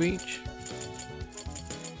these? 2 each?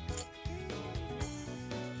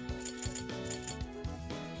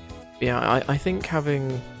 Yeah, I think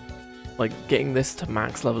having, like, getting this to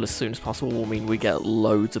max level as soon as possible will mean we get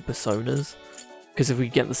loads of personas. Because if we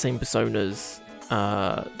get the same personas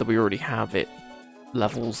that we already have, it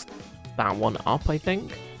levels that one up, I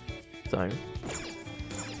think. So,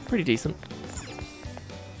 pretty decent.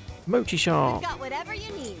 Mochi shop. We've got whatever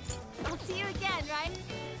you need. We'll see you again, right?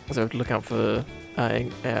 So look out for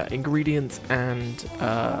ingredients and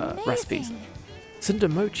recipes. Cinder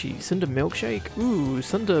mochi, cinder milkshake, ooh,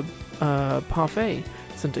 cinder parfait,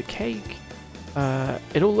 cinder cake.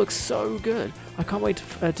 It all looks so good. I can't wait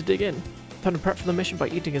to dig in. Time to prep for the mission by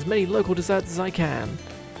eating as many local desserts as I can.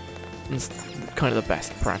 And it's kind of the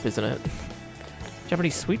best prep, isn't it?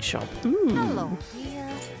 Japanese sweet shop. Ooh. Hello, dear.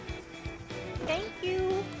 Thank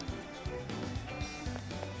you.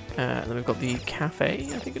 And then we've got the cafe,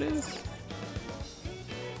 I think it is.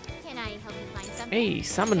 can I help you find something? Hey,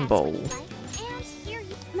 salmon That's bowl. what you like. And here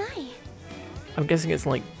you... My. I'm guessing it's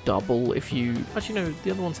like double if you... Actually, no,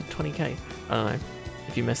 the other one said 20k. I don't know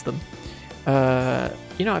if you missed them.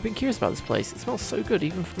 You know, I've been curious about this place. It smells so good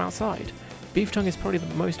even from outside. Beef tongue is probably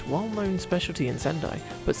the most well-known specialty in Sendai,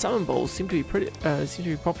 but salmon bowls seem to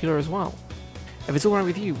be popular as well. If it's alright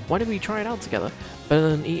with you, why don't we try it out together? Better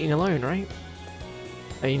than eating alone, right?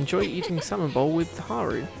 I enjoy eating salmon bowl with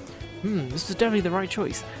Haru. This is definitely the right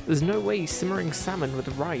choice. There's no way simmering salmon with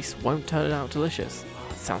rice won't turn it out delicious. Oh,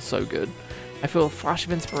 it sounds so good. I feel a flash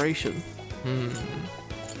of inspiration. Come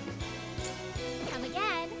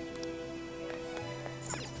again.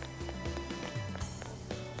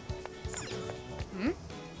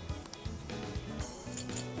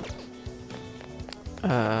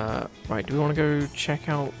 Right, do we want to go check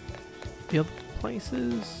out the other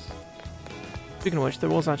places? Speaking of which, there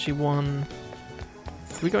was actually one...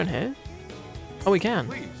 Can we go in here? Oh, we can.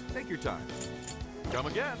 Please, take your time. Come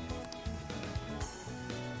again.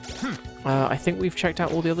 I think we've checked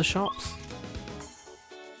out all the other shops.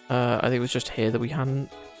 I think it was just here that we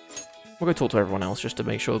hadn't. We'll go talk to everyone else just to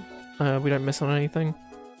make sure we don't miss on anything.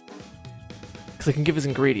 Because they can give us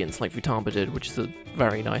ingredients like Futaba did, which is a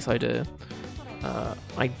very nice idea.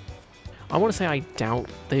 I want to say I doubt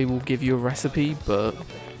they will give you a recipe, but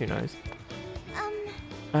who knows.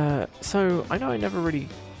 So, I know I never really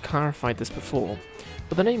clarified this before,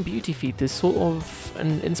 but the name Beauty Feet is sort of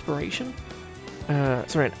an inspiration?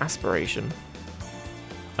 Sorry, an aspiration.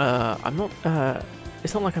 I'm not,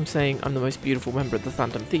 it's not like I'm saying I'm the most beautiful member of the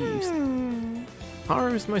Phantom Thieves.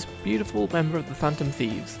 Haru is the most beautiful member of the Phantom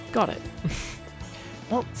Thieves. Got it.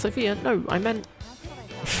 What? Sophia? No, I meant...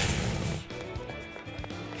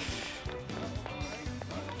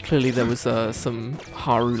 Clearly there was some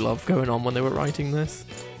Haru love going on when they were writing this.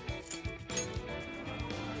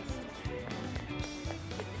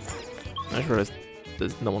 I just realised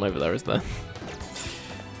there's no one over there, is there?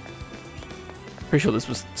 Pretty sure this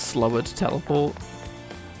was slower to teleport.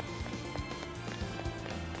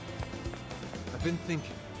 I've been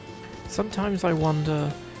thinking. Sometimes I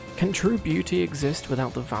wonder, can true beauty exist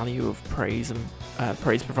without the value of praise and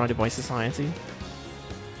praise provided by society?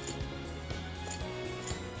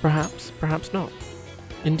 Perhaps, perhaps not.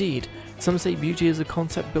 Indeed, some say beauty is a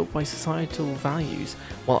concept built by societal values,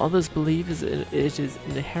 while others believe it is an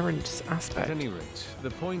inherent aspect. At any rate, the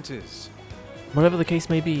point is... Whatever the case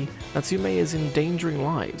may be, Natsume is endangering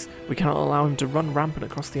lives. We cannot allow him to run rampant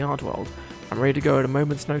across the art world. I'm ready to go at a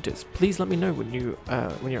moment's notice. Please let me know when you're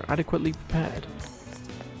adequately prepared.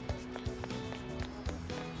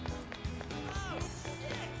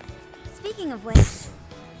 Speaking of which...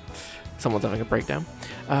 Someone's having a breakdown.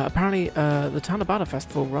 Apparently, the Tanabata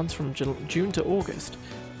Festival runs from June to August.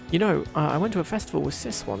 You know, I went to a festival with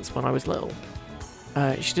Sis once when I was little.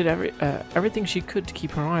 She did everything she could to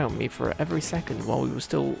keep her eye on me for every second while we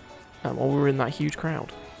were in that huge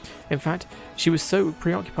crowd. In fact, she was so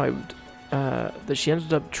preoccupied that she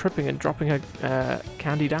ended up tripping and dropping her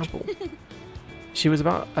candied apple. She was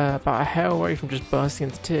about a hair away from just bursting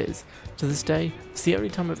into tears. To this day, it's the only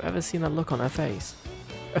time I've ever seen that look on her face.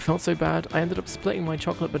 I felt so bad, I ended up splitting my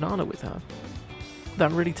chocolate banana with her.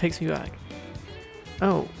 That really takes me back.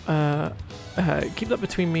 Oh, keep that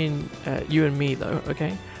between me and you and me though,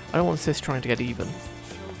 okay? I don't want Sis trying to get even.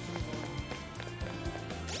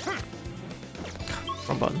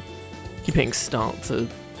 Wrong button. Keep hitting start to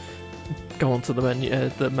go onto the menu,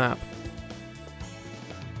 the map.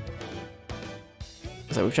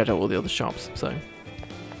 So we've checked out all the other shops, so...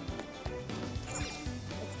 Let's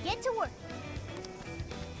get to work.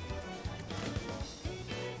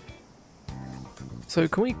 So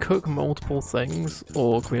can we cook multiple things,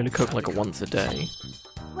 or can we only cook like once a day?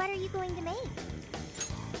 What are you going to make?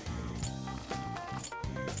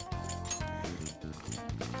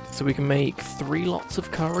 So we can make 3 lots of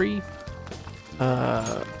curry,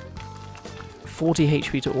 40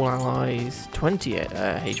 HP to all allies, 20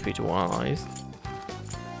 HP to all allies,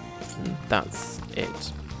 and that's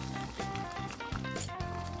it.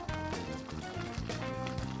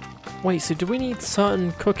 Wait, so do we need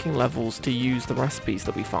certain cooking levels to use the recipes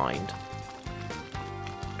that we find?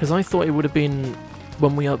 Because I thought it would have been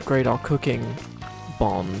when we upgrade our cooking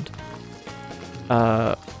bond,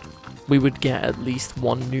 we would get at least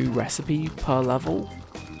 1 new recipe per level.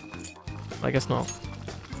 I guess not.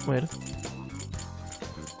 Weird.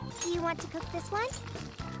 Do you want to cook this one?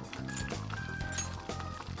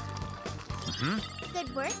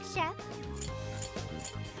 Good work, Chef.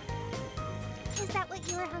 Is that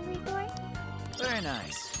what you were hungry for? Very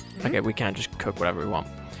nice. Okay, we can't just cook whatever we want.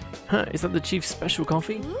 Huh, is that the chief's special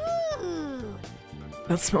coffee? Ooh.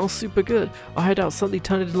 That smells super good. Our hideout suddenly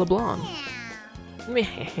turned into LeBlanc.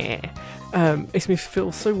 Makes me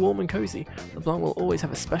feel so warm and cozy. LeBlanc will always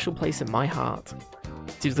have a special place in my heart.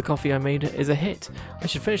 Seems the coffee I made is a hit. I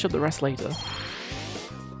should finish up the rest later.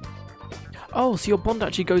 Oh, so your bond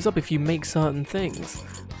actually goes up if you make certain things.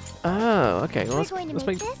 Oh, okay. Well, let's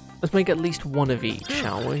make at least 1 of each,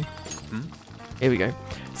 shall we? Here we go.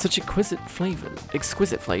 Such exquisite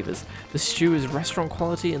flavors. The stew is restaurant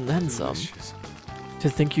quality and then some. To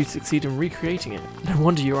think you'd succeed in recreating it. No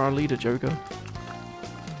wonder you're our leader, Joker.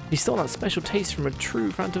 You stole that special taste from a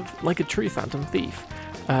true phantom thief.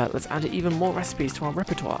 Let's add even more recipes to our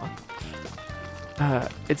repertoire.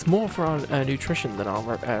 It's more for our nutrition than our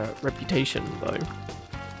reputation, though.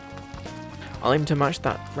 I'll aim to match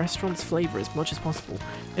that restaurant's flavour as much as possible.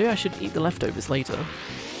 Maybe I should eat the leftovers later.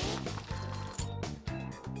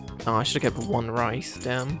 Oh, I should have kept one rice,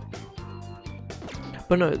 damn.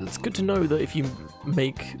 But no, it's good to know that if you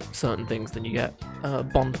make certain things, then you get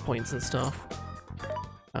bond points and stuff.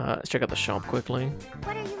 Let's check out the shop quickly.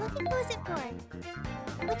 What are you looking for? Who's it for?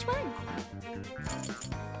 Which one?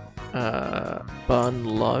 Burn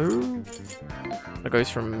low. That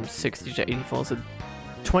goes from 60 to 84, so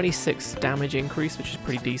 26 damage increase, which is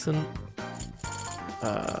pretty decent.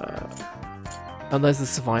 And there's the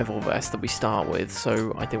survival vest that we start with,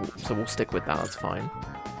 so I think we'll stick with that. That's fine.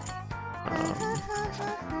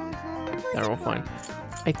 They're all fine.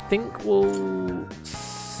 I think we'll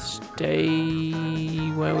stay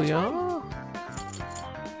where we are.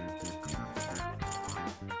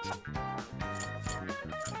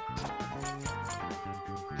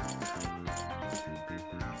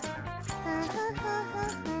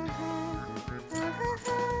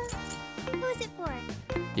 Who's it for?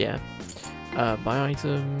 Yeah. Buy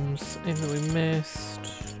items. Anything that we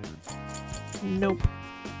missed? Nope.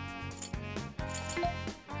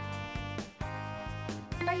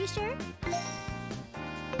 Are you sure?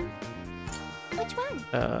 Which one?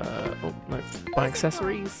 Oh, no. Buy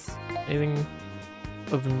accessories? Anything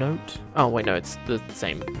of note? Oh, wait, no, it's the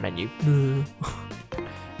same menu.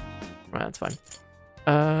 Right, that's fine.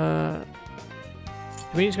 Do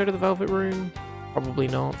we need to go to the Velvet Room? Probably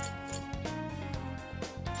not.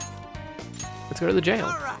 Let's go to the jail.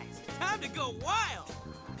 Alright, time to go wild!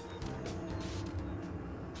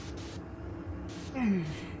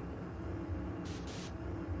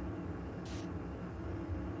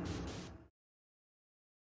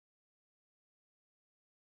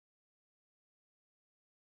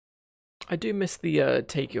 I do miss the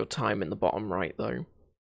take your time in the bottom right, though.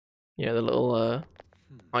 Yeah, the little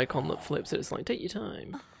icon that flips it. It's like, take your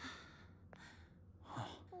time.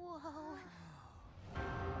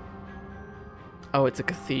 Oh, it's a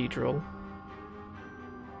cathedral.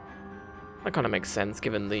 That kind of makes sense,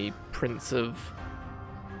 given the Prince of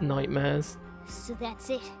Nightmares. So that's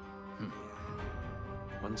it.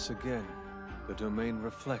 Once again, the domain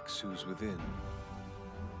reflects who's within.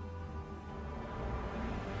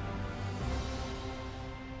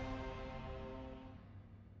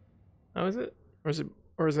 Oh, is it?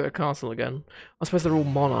 Or is it a castle again? I suppose they're all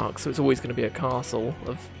monarchs, so it's always going to be a castle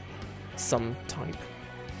of some type.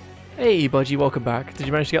 Hey, Budgie, welcome back. Did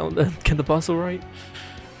you manage to get the bus all right?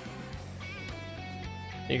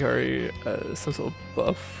 You carry some sort of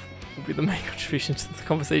buff will be the main contribution to the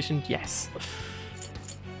conversation. Yes.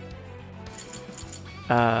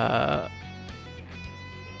 Do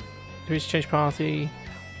we need to change party?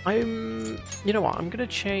 You know what? I'm gonna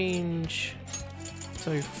change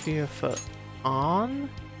Sophia for Arn,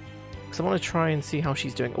 because I want to try and see how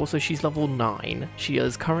she's doing. Also, she's level 9. She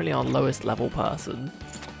is currently our lowest level person.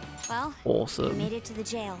 Well, Awesome. we made it to the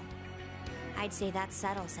jail. I'd say that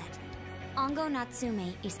settles it. Ongo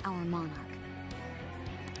Natsume is our monarch.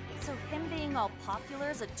 So him being all popular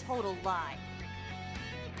is a total lie.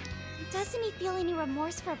 Doesn't he feel any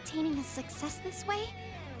remorse for obtaining his success this way?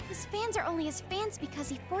 His fans are only his fans because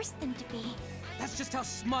he forced them to be. That's just how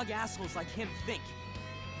smug assholes like him think.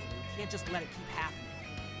 You can't just let it keep happening.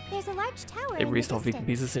 There's a large tower They in the restocked vegan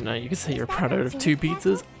distance. pizzas, and now you can say Is you're that proud out of what's 2 in his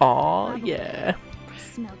pizzas. castle? Aw, Probably. yeah.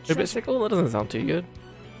 Smell A bit treasure. sickle? That doesn't sound too good.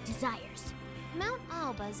 Desires. Mount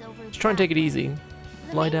Alba's over. Just try and take it easy.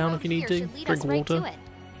 The Lie main down road if you need here to. should lead Drink us right water. to it.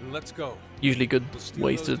 Let's go. Usually good We'll steal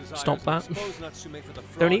ways to those desires stop and that. expose Natsume for the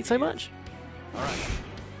fraud Don't eat so he is. much? Alright.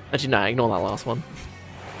 Actually, nah, ignore that last one.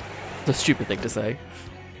 It's a stupid thing to say.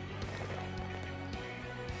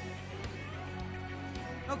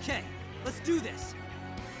 Okay, let's do this.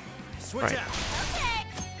 Switch Right. out.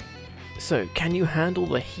 So, can you handle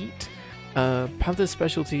the heat? Panther's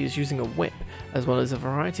specialty is using a whip, as well as a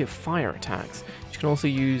variety of fire attacks. She can also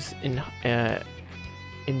use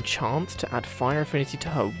enchant to add fire affinity to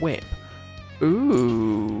her whip.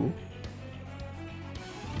 Ooh.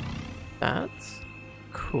 That's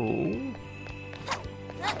cool.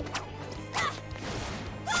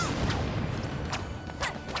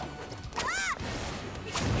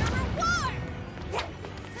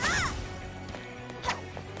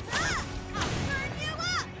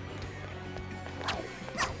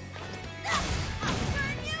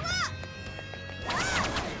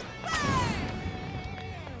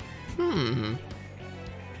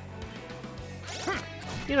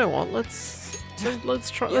 You know what? Let's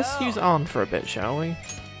try. Let's use Arn for a bit, shall we?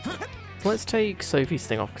 Let's take Sophie's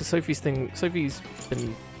thing off, because Sophie's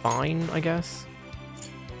been fine, I guess.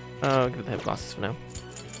 I'll give her the glasses for now.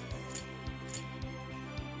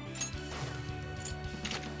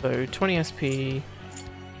 So 20 SP.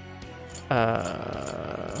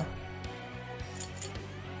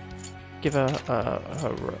 Give her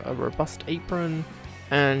a robust apron,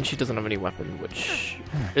 and she doesn't have any weapon, which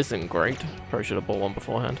isn't great. Probably should have bought one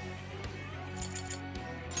beforehand.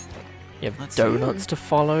 You have donuts to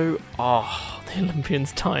follow. Oh, the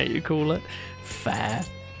Olympian's tie, you call it? Fair.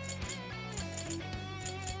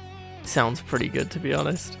 Sounds pretty good, to be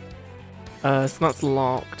honest. So that's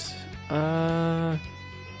locked. We'll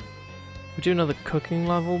do another cooking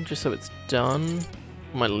level just so it's done.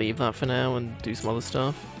 Might leave that for now and do some other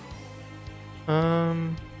stuff.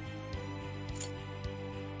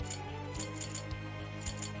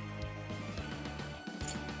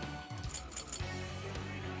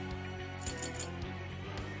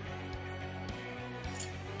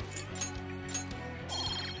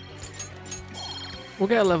 We'll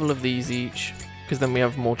get a level of these each, because then we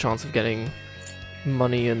have more chance of getting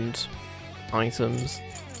money and items.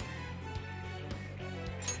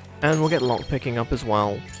 And we'll get lockpicking up as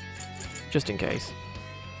well, just in case.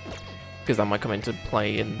 Because that might come into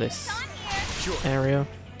play in this area.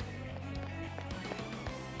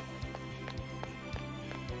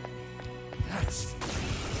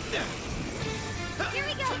 Here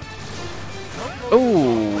we go.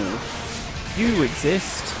 Oh, you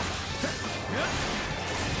exist.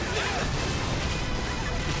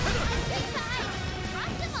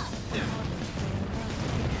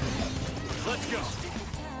 Let's go.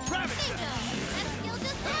 Grab it.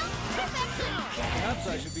 Perhaps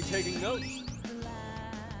I should be taking notes.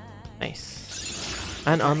 Nice.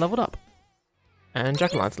 And I'm leveled up. And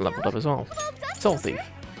Jack-o'-lantern leveled up as well. Soul Thief.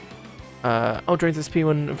 Oh, drains SP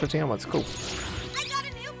when inflicting armor. That's cool. I got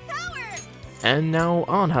a new power. And now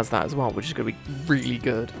Arn has that as well, which is going to be really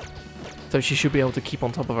good. So she should be able to keep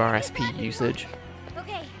on top of our SP usage.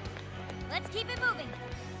 Okay, let's keep it moving.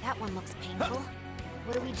 That one looks painful.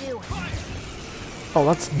 What do we do? Oh,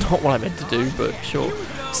 that's not what I meant to do, but sure.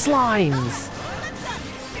 Slimes!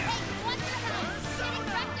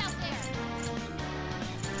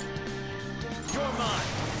 You're mine.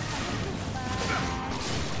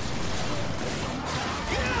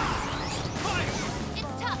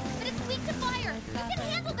 It's tough, but it's weak to fire. We can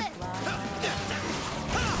handle this.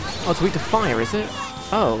 Oh, it's weak to fire, is it?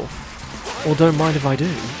 Oh. Well, don't mind if I do.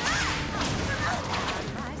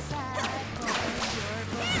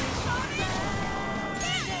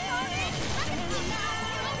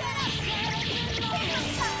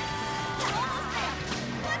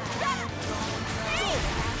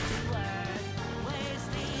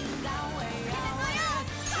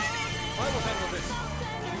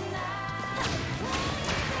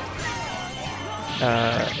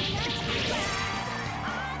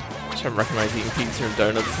 I don't recognise eating pizza and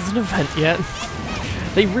donuts as an event yet.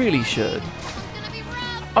 They really should.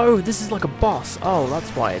 Oh, this is like a boss. Oh, that's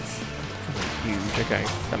why it's huge. Okay,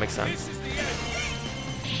 that makes sense.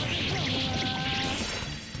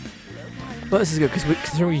 But this is good because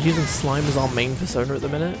considering we're using slime as our main persona at the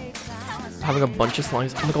minute, having a bunch of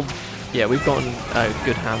slimes. Oh my god, yeah, we've gotten a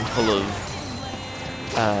good handful of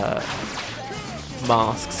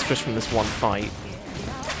masks just from this one fight.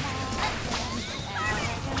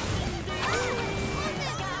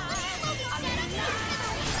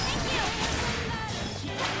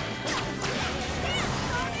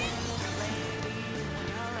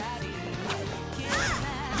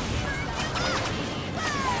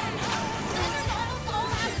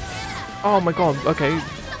 Oh my god, okay.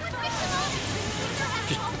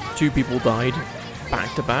 Just 2 people died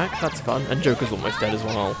back to back, that's fun. And Joker's almost dead as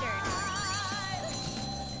well.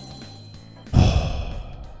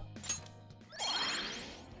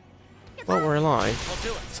 Well, we're alive.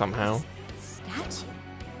 Somehow. Statue?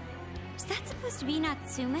 Is that supposed to be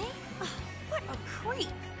Natsume? Oh, what a creep.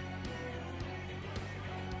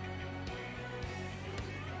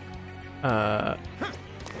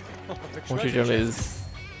 Watery gel is...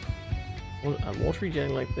 watery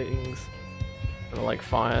gel-like things that are like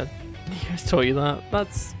fire. You guys taught you that?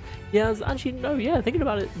 That's... Yeah, it's actually, no, yeah, thinking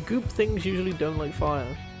about it, goop things usually don't like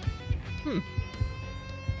fire. I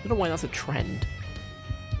don't know why that's a trend.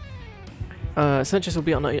 Searches will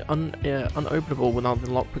be unopenable without the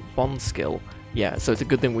lockpick bond skill. Yeah, so it's a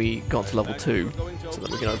good thing we got to level 2, so that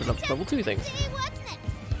we can open up level 2 things.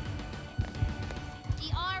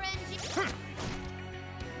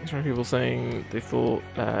 There's people saying they thought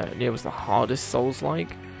Nier was the hardest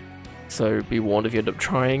Souls-like, so be warned if you end up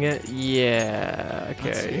trying it. Yeah,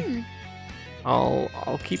 okay.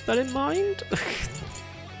 I'll keep that in mind.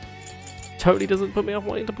 Totally doesn't put me off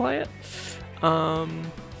wanting to play it.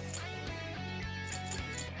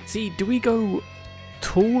 See, do we go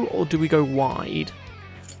tall or do we go wide?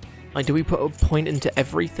 Like, do we put a point into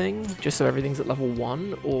everything, just so everything's at level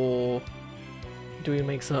 1, or do we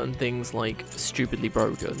make certain things, like, stupidly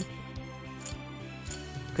broken?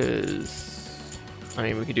 Because, I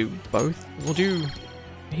mean, we could do both. We'll do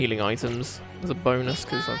healing items as a bonus,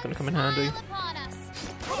 because that's going to come in handy.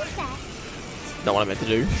 Not what I meant to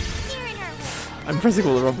do. I'm pressing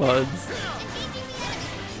all the wrong buttons.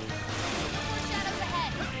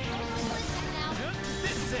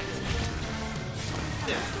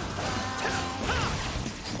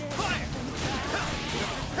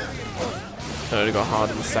 I only got hard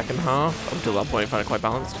in the second half. Up until that point, I found it quite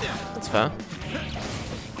balanced. That's fair.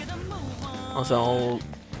 Also,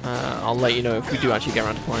 I'll let you know if we do actually get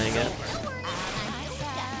around to playing it.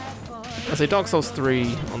 I say Dark Souls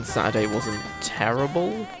 3 on Saturday wasn't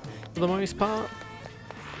terrible for the most part.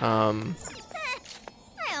 I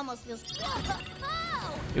almost feel.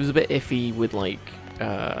 It was a bit iffy with like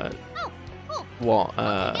what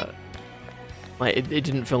like it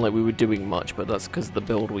didn't feel like we were doing much, but that's because of the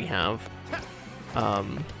build we have.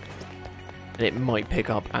 And it might pick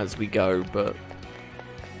up as we go, but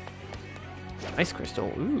ice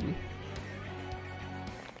crystal, ooh.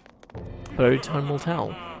 But only time will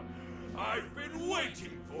tell. I've been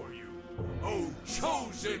waiting for you, oh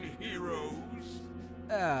chosen heroes.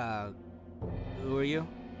 Who are you?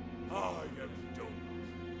 I am Doom,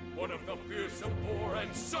 one of the fearsome four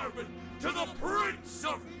and servant to the Prince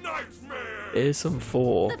of Nightmares. Fearsome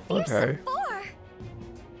four. Okay.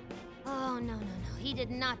 Oh, no. He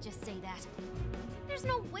did not just say that. There's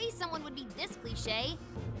no way someone would be this cliche.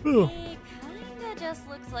 He kinda just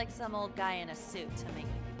looks like some old guy in a suit to me.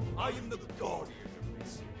 I am the guardian of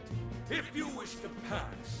this city. If you wish to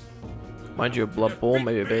pass, Mind you, Bloodborne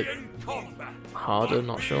maybe a bit harder,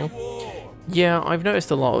 not sure. Yeah, I've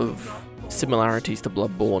noticed a lot of similarities to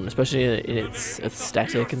Bloodborne, especially in its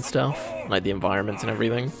aesthetic and stuff, like the environments and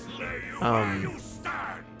everything.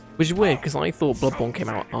 Which is weird, because I thought Bloodborne came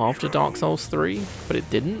out after Dark Souls 3, but it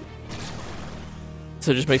didn't.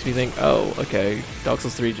 So it just makes me think, oh, okay, Dark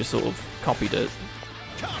Souls 3 just sort of copied it.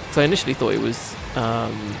 So I initially thought it was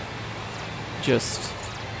just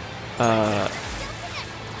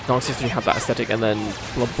Dark Souls 3 had that aesthetic, and then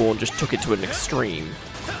Bloodborne just took it to an extreme,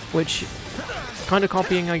 which kind of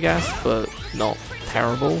copying, I guess, but not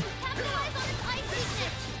terrible.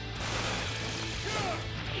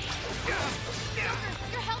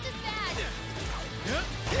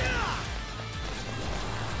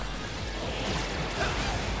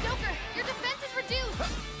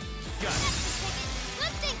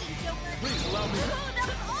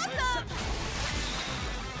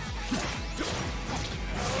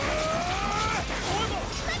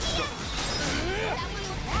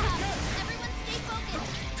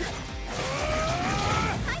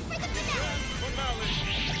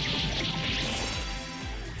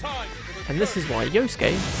 And this is why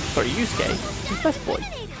Yusuke is best boy.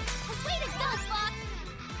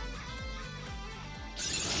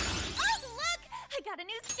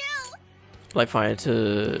 Apply fire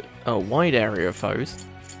to a wide area of foes.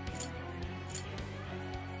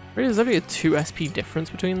 Really, there's only a 2 SP difference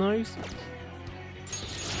between those?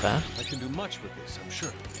 Fair. I can do much with this, I'm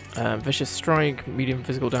sure. Vicious strike, medium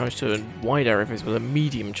physical damage to a wide area of foes with a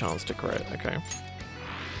medium chance to crit. Okay.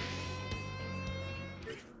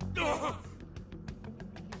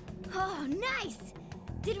 Oh, nice!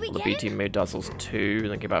 Did we The get B it? team made Dark Souls 2,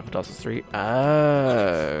 then came back for Dark Souls 3.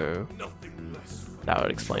 Oh. That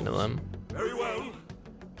would explain to them. Very well.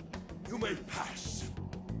 You may pass.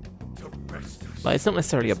 Like, it's not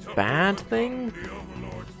necessarily a bad thing,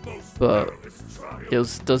 but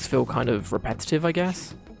it does feel kind of repetitive, I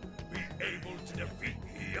guess.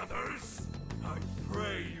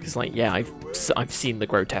 It's like, yeah, I've seen the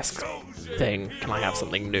grotesque thing. Can I have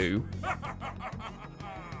something new?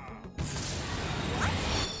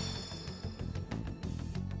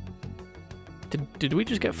 Did we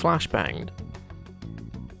just get flashbanged?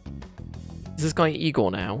 Is this guy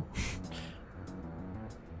Igor now?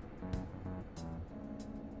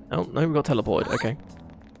 Oh, no, we got teleported. Okay.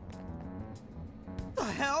 The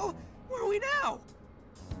hell? Where are we now?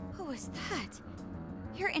 Who was that?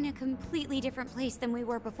 You're in a completely different place than we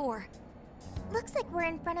were before. Looks like we're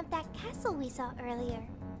in front of that castle we saw earlier.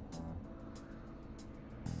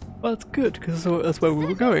 Well, that's good, because that's where we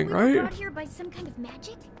were going, We were right? brought here by some kind of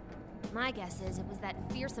magic? My guess is it was that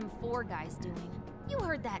fearsome 4 guy's doing. You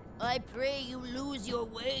heard that "I pray you lose your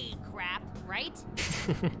way" crap, right?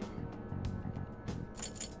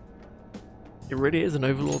 It really is an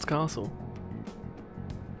Overlord's castle.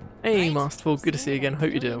 Hey, Masterful, good to see you again.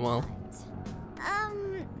 Hope you're doing well.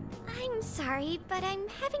 I'm sorry, but I'm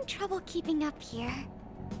having trouble keeping up here.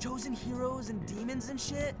 chosen heroes and demons and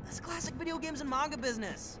shit. That's classic video games and manga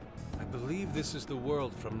business. I believe this is the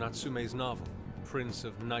world from Natsume's novel, Prince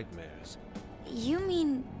of Nightmares. You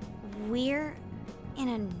mean we're in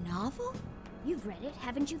a novel? You've read it,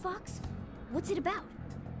 haven't you, Vox? What's it about?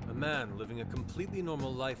 A man living a completely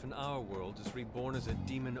normal life in our world is reborn as a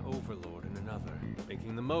demon overlord in another.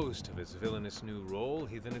 Making the most of his villainous new role,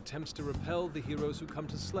 he then attempts to repel the heroes who come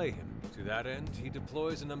to slay him. To that end, he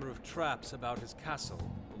deploys a number of traps about his castle,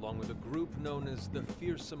 along with a group known as the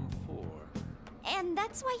Fearsome Four. And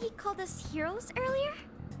that's why he called us heroes earlier?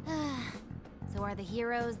 So are the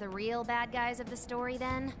heroes the real bad guys of the story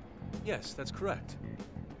then? Yes, that's correct.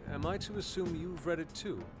 Am I to assume you've read it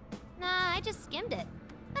too? Nah, I just skimmed it.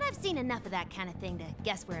 But I've seen enough of that kind of thing to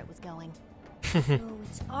guess where it was going. So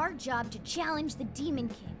it's our job to challenge the Demon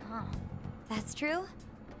King, huh? That's true.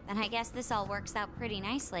 Then I guess this all works out pretty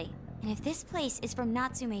nicely. And if this place is from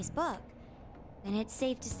Natsume's book, then it's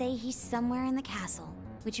safe to say he's somewhere in the castle.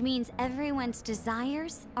 Which means everyone's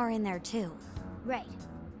desires are in there too. Right.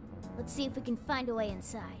 Let's see if we can find a way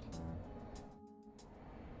inside.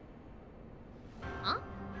 Huh?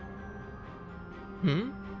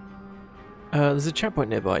 There's a checkpoint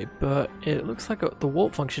nearby, but it looks like the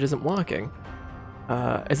warp function isn't working.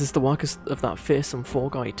 Is this the work of that Fearsome Four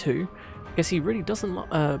guy too? I guess he really doesn't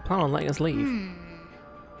plan on letting us leave.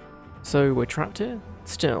 So we're trapped here?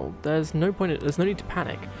 Still, there's no need to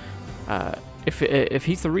panic. If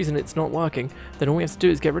he's the reason it's not working, then all we have to do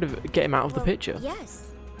is get him out of the picture. Yes.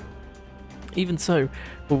 Even so,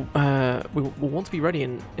 we'll want to be ready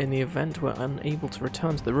in the event we're unable to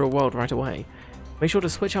return to the real world right away. Make sure to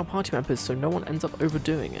switch our party members so no one ends up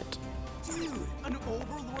overdoing it. Dude, an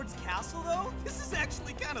overlord's castle though? This is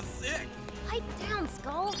actually kind of sick. Pipe down,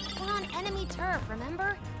 Skull. We're on enemy turf,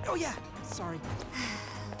 remember? Oh yeah, sorry.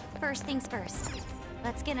 First things first.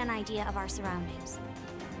 Let's get an idea of our surroundings.